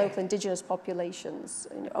ensure that local indigenous populations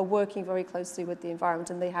are working very closely with the environment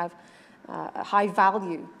and they have a high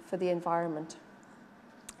value for the environment.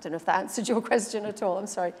 I don't know if that answered your question at all, I'm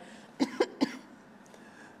sorry.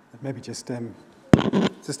 Maybe just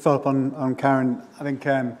follow up on Karen. I think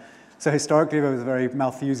So historically, there was a very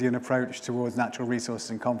Malthusian approach towards natural resources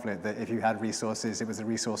and conflict, that if you had resources, it was a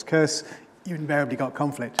resource curse, you invariably got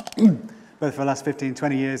conflict. But for the last 15,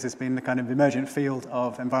 20 years, there's been the kind of emergent field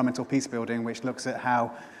of environmental peace building, which looks at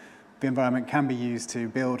how the environment can be used to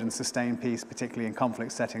build and sustain peace, particularly in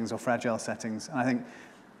conflict settings or fragile settings. And I think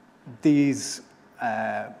these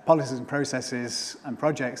policies and processes and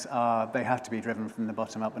projects they have to be driven from the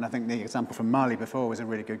bottom up. And I think the example from Mali before was a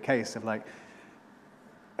really good case of like,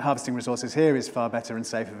 harvesting resources here is far better and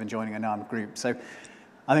safer than joining an armed group. So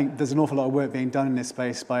I think there's an awful lot of work being done in this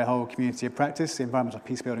space by a whole community of practice. The Environmental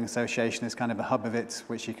Peacebuilding Association is kind of a hub of it,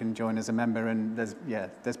 which you can join as a member. And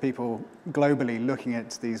there's people globally looking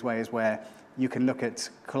at these ways where you can look at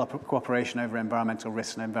cooperation over environmental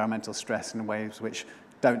risks and environmental stress in ways which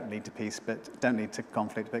don't lead to peace, but don't lead to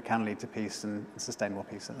conflict, but can lead to peace and sustainable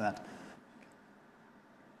peace at that.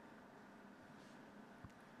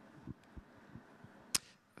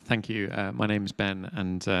 Thank you. My name's Ben,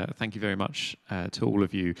 and thank you very much to all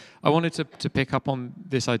of you. I wanted to pick up on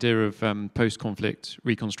this idea of post-conflict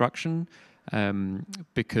reconstruction,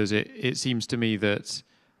 because it seems to me that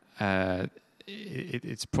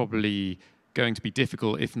it's probably going to be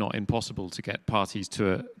difficult, if not impossible, to get parties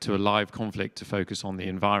to a live conflict to focus on the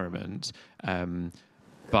environment.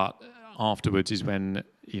 But afterwards is when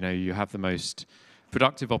you have the most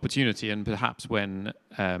productive opportunity, and perhaps when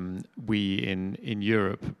we in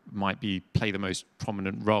Europe might play the most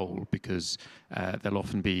prominent role, because there'll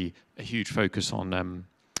often be a huge focus on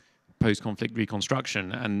post-conflict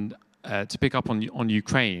reconstruction. And to pick up on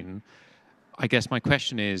Ukraine, I guess my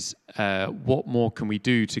question is, what more can we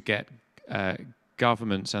do to get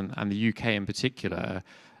governments and the UK in particular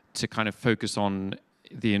to kind of focus on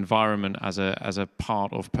the environment as a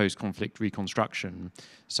part of post-conflict reconstruction?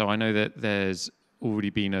 So I know that there's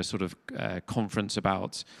already been a sort of conference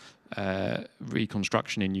about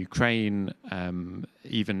reconstruction in Ukraine,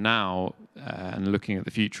 even now, and looking at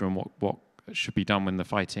the future and what should be done when the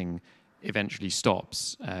fighting eventually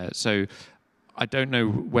stops. So I don't know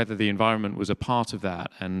whether the environment was a part of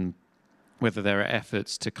that, and whether there are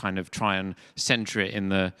efforts to kind of try and center it in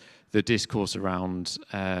the discourse around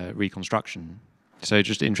reconstruction. So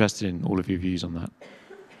just interested in all of your views on that.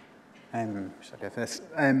 Shall I go first?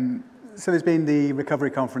 So there's been the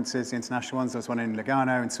recovery conferences, the international ones. There's one in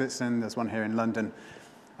Lugano in Switzerland. There's one here in London.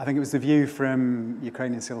 I think it was the view from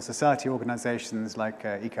Ukrainian civil society organizations like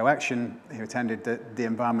EcoAction, who attended, that the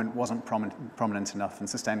environment wasn't prominent enough and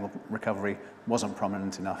sustainable recovery wasn't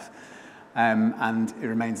prominent enough. And it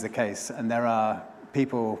remains the case. And there are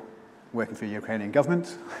people working for the Ukrainian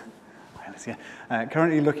government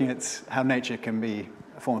currently looking at how nature can be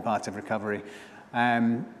a form part of recovery.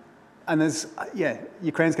 And there's,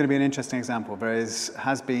 Ukraine's going to be an interesting example. There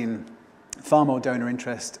has been far more donor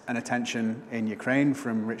interest and attention in Ukraine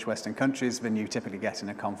from rich Western countries than you typically get in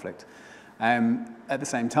a conflict. At the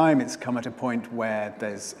same time, it's come at a point where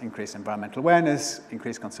there's increased environmental awareness,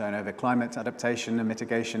 increased concern over climate adaptation and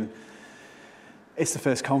mitigation. It's the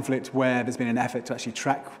first conflict where there's been an effort to actually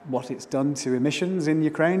track what it's done to emissions in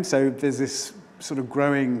Ukraine. So there's this sort of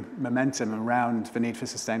growing momentum around the need for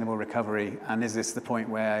sustainable recovery. And is this the point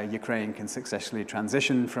where Ukraine can successfully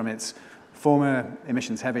transition from its former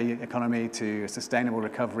emissions-heavy economy to a sustainable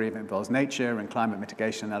recovery that involves nature and climate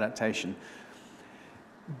mitigation and adaptation?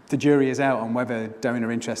 The jury is out on whether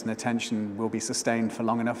donor interest and attention will be sustained for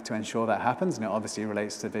long enough to ensure that happens. And it obviously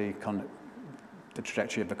relates to the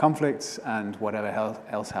trajectory of the conflict and whatever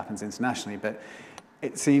else happens internationally. But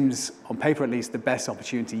it seems, on paper at least, the best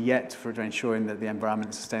opportunity yet for ensuring that the environment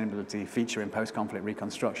and sustainability feature in post-conflict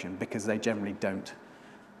reconstruction, because they generally don't.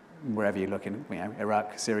 Wherever you look in,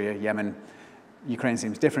 Iraq, Syria, Yemen, Ukraine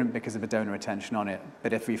seems different because of the donor attention on it.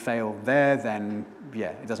 But if we fail there, then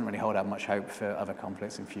it doesn't really hold out much hope for other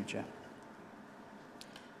conflicts in future.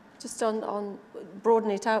 Just on broaden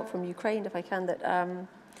it out from Ukraine, if I can, that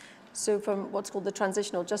so from what's called the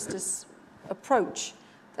transitional justice approach,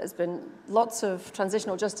 there's been lots of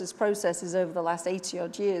transitional justice processes over the last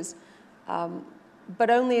 80-odd years, but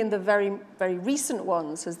only in the very, very recent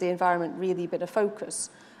ones has the environment really been a focus.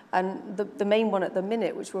 And the main one at the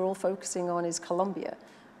minute, which we're all focusing on, is Colombia,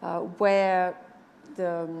 where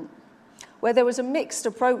there was a mixed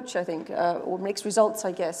approach, I think, or mixed results,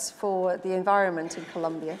 I guess, for the environment in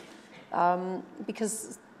Colombia,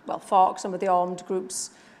 because, well, FARC, some of the armed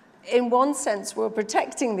groups, in one sense, were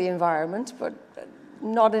protecting the environment, but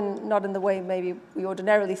not in the way maybe we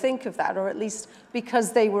ordinarily think of that, or at least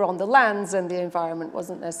because they were on the lands and the environment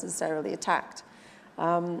wasn't necessarily attacked.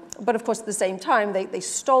 But of course, at the same time, they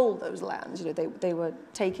stole those lands. They were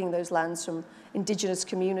taking those lands from indigenous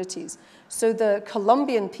communities. So the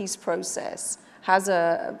Colombian peace process has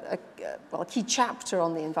a key chapter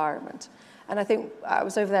on the environment. And I think I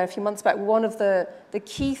was over there a few months back. One of the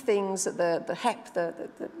key things that the HEP, the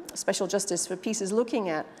Special Justice for Peace, is looking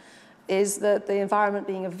at is that the environment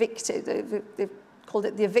being a victim. They've called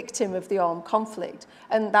it the victim of the armed conflict,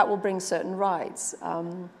 and that will bring certain rights.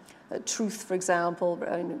 Truth, for example,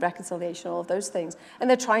 reconciliation, all of those things. And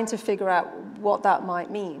they're trying to figure out what that might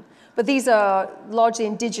mean. But these are largely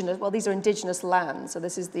indigenous, well, these are indigenous lands. So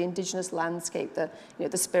this is the indigenous landscape,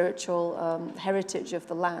 the spiritual heritage of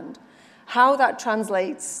the land. How that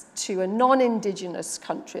translates to a non-indigenous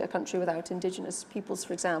country, a country without indigenous peoples,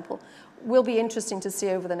 for example, will be interesting to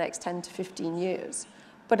see over the next 10 to 15 years.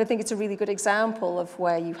 But I think it's a really good example of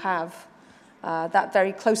where you have that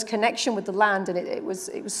very close connection with the land, and it was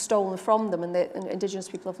stolen from them, and the indigenous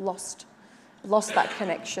people have lost that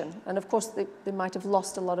connection. And of course, they might have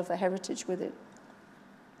lost a lot of their heritage with it.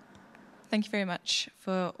 Thank you very much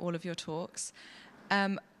for all of your talks.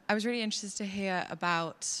 I was really interested to hear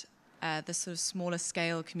about the sort of smaller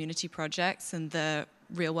scale community projects and the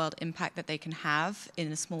real world impact that they can have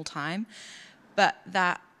in a small time. But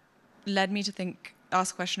that led me to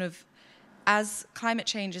ask a question of, as climate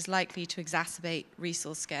change is likely to exacerbate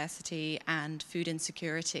resource scarcity and food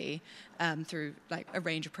insecurity through like a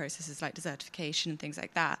range of processes like desertification and things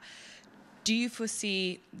like that, do you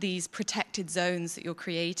foresee these protected zones that you're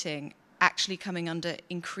creating actually coming under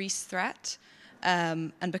increased threat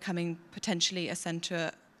and becoming potentially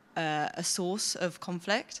a source of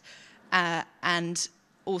conflict? And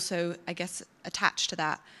also, I guess, attached to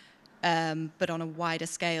that, but on a wider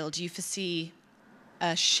scale, do you foresee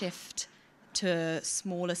a shift to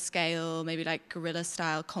smaller scale, maybe like guerrilla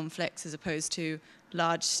style conflicts as opposed to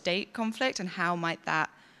large state conflict? And how might that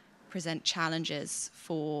present challenges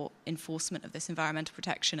for enforcement of this environmental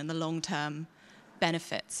protection and the long-term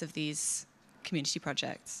benefits of these community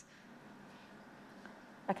projects?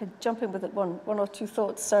 I could jump in with one or two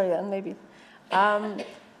thoughts, sorry, and maybe.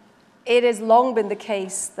 It has long been the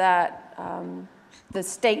case that the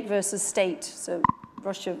state versus state, so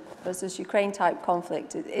Russia versus Ukraine type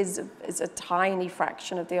conflict is a tiny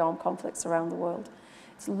fraction of the armed conflicts around the world.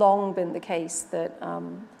 It's long been the case that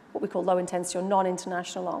what we call low intensity or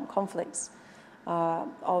non-international armed conflicts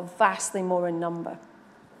are vastly more in number.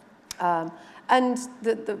 And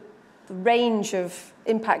the range of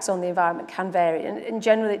impacts on the environment can vary, and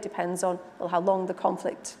generally it depends on how long the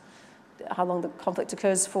conflict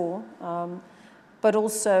occurs for, but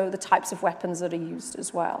also the types of weapons that are used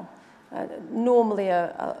as well. Normally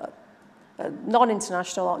a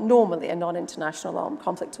non-international armed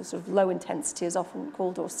conflict, or sort of low intensity is often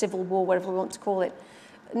called, or civil war, whatever we want to call it.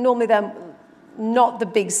 Normally they're not the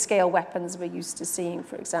big scale weapons we're used to seeing,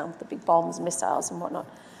 for example, the big bombs, missiles and whatnot.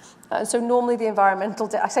 So normally the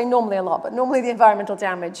I say normally a lot, but normally the environmental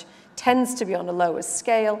damage tends to be on a lower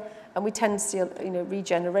scale, and we tend to see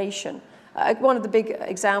regeneration. One of the big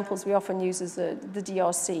examples we often use is the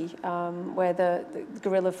DRC, where the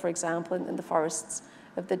guerrilla, for example, in the forests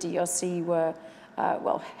of the DRC were,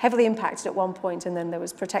 heavily impacted at one point, and then there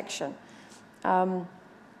was protection.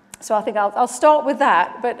 So I think I'll start with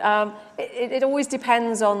that, but it always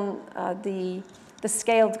depends on the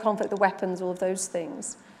scale of the conflict, the weapons, all of those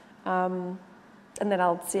things. And then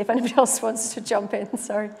I'll see if anybody else wants to jump in.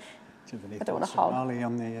 Sorry, I don't want to hog.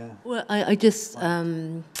 Well, I just...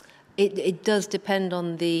 It does depend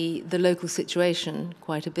on the local situation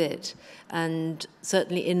quite a bit. And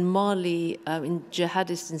certainly in Mali, in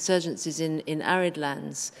jihadist insurgencies in arid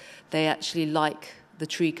lands, they actually like the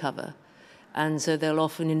tree cover. And so they'll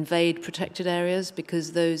often invade protected areas,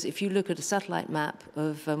 because those, if you look at a satellite map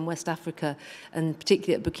of West Africa, and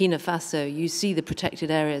particularly at Burkina Faso, you see the protected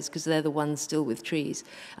areas because they're the ones still with trees.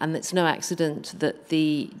 And it's no accident that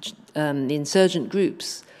the insurgent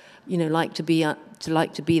groups, like to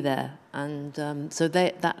be there, and so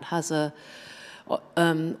that has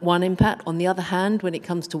one impact. On the other hand, when it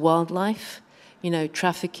comes to wildlife,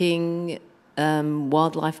 trafficking,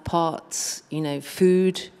 wildlife parts,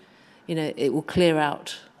 food, it will clear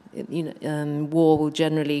out. War will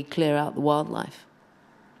generally clear out the wildlife.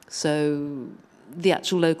 So the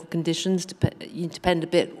actual local conditions depend a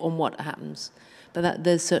bit on what happens, but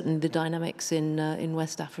there's certainly the dynamics in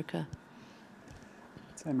West Africa.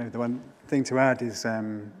 So maybe the one thing to add is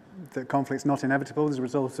that conflict's not inevitable as a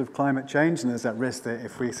result of climate change, and there's that risk that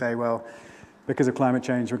if we say, well, because of climate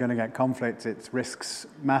change we're going to get conflict, it risks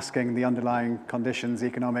masking the underlying conditions,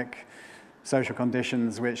 economic, social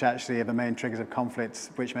conditions, which actually are the main triggers of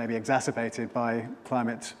conflict, which may be exacerbated by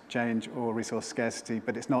climate change or resource scarcity,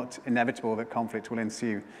 but it's not inevitable that conflict will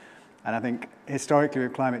ensue. And I think historically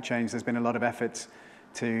with climate change there's been a lot of effort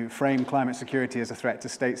to frame climate security as a threat to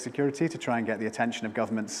state security, to try and get the attention of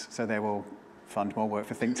governments so they will fund more work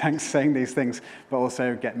for think tanks saying these things, but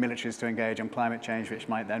also get militaries to engage on climate change, which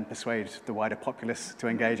might then persuade the wider populace to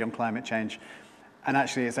engage on climate change. And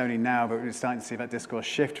actually, it's only now that we're starting to see that discourse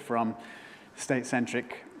shift from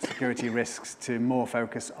state-centric security risks to more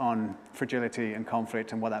focus on fragility and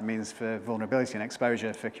conflict and what that means for vulnerability and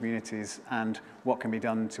exposure for communities, and what can be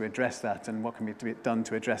done to address that, and what can be done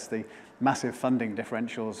to address the massive funding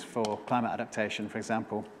differentials for climate adaptation, for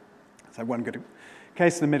example. So one good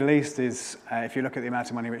case in the Middle East is, if you look at the amount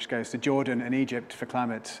of money which goes to Jordan and Egypt for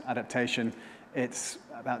climate adaptation, it's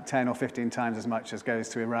about 10 or 15 times as much as goes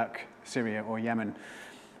to Iraq, Syria, or Yemen,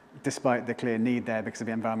 despite the clear need there because of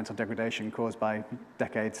the environmental degradation caused by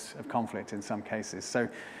decades of conflict in some cases. So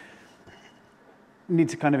we need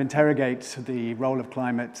to kind of interrogate the role of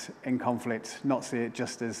climate in conflict, not see it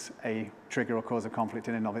just as a trigger or cause of conflict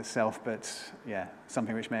in and of itself, but yeah,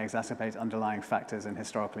 something which may exacerbate underlying factors and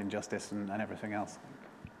historical injustice and everything else.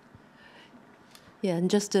 Yeah, and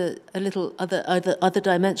just a little other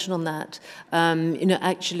dimension on that.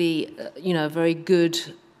 Actually, a very good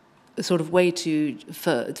sort of way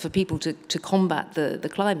for people to combat the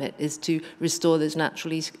climate is to restore those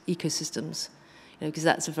natural ecosystems. Because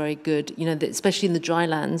that's a very good, especially in the dry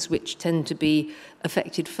lands, which tend to be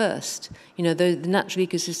affected first. The natural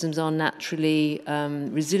ecosystems are naturally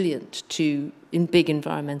resilient in big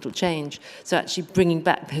environmental change. So actually bringing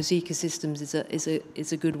back those ecosystems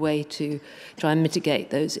is a good way to try and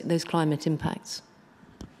mitigate those climate impacts.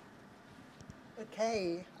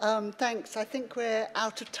 Okay, thanks. I think we're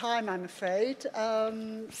out of time, I'm afraid.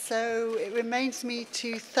 So it remains me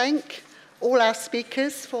to thank all our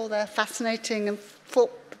speakers for their fascinating and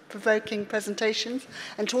thought-provoking presentations,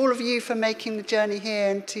 and to all of you for making the journey here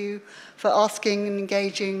and for asking and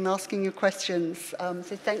engaging and asking your questions. So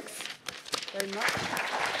thanks very much.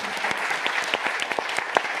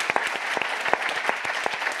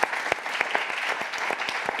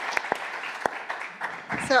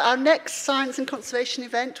 So our next Science and Conservation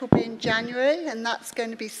event will be in January, and that's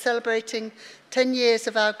going to be celebrating 10 years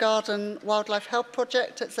of our Garden Wildlife Health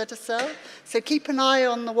Project at ZSL. So keep an eye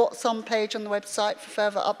on the What's On page on the website for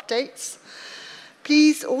further updates.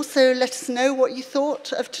 Please also let us know what you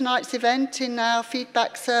thought of tonight's event in our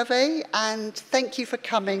feedback survey, and thank you for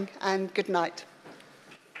coming, and good night.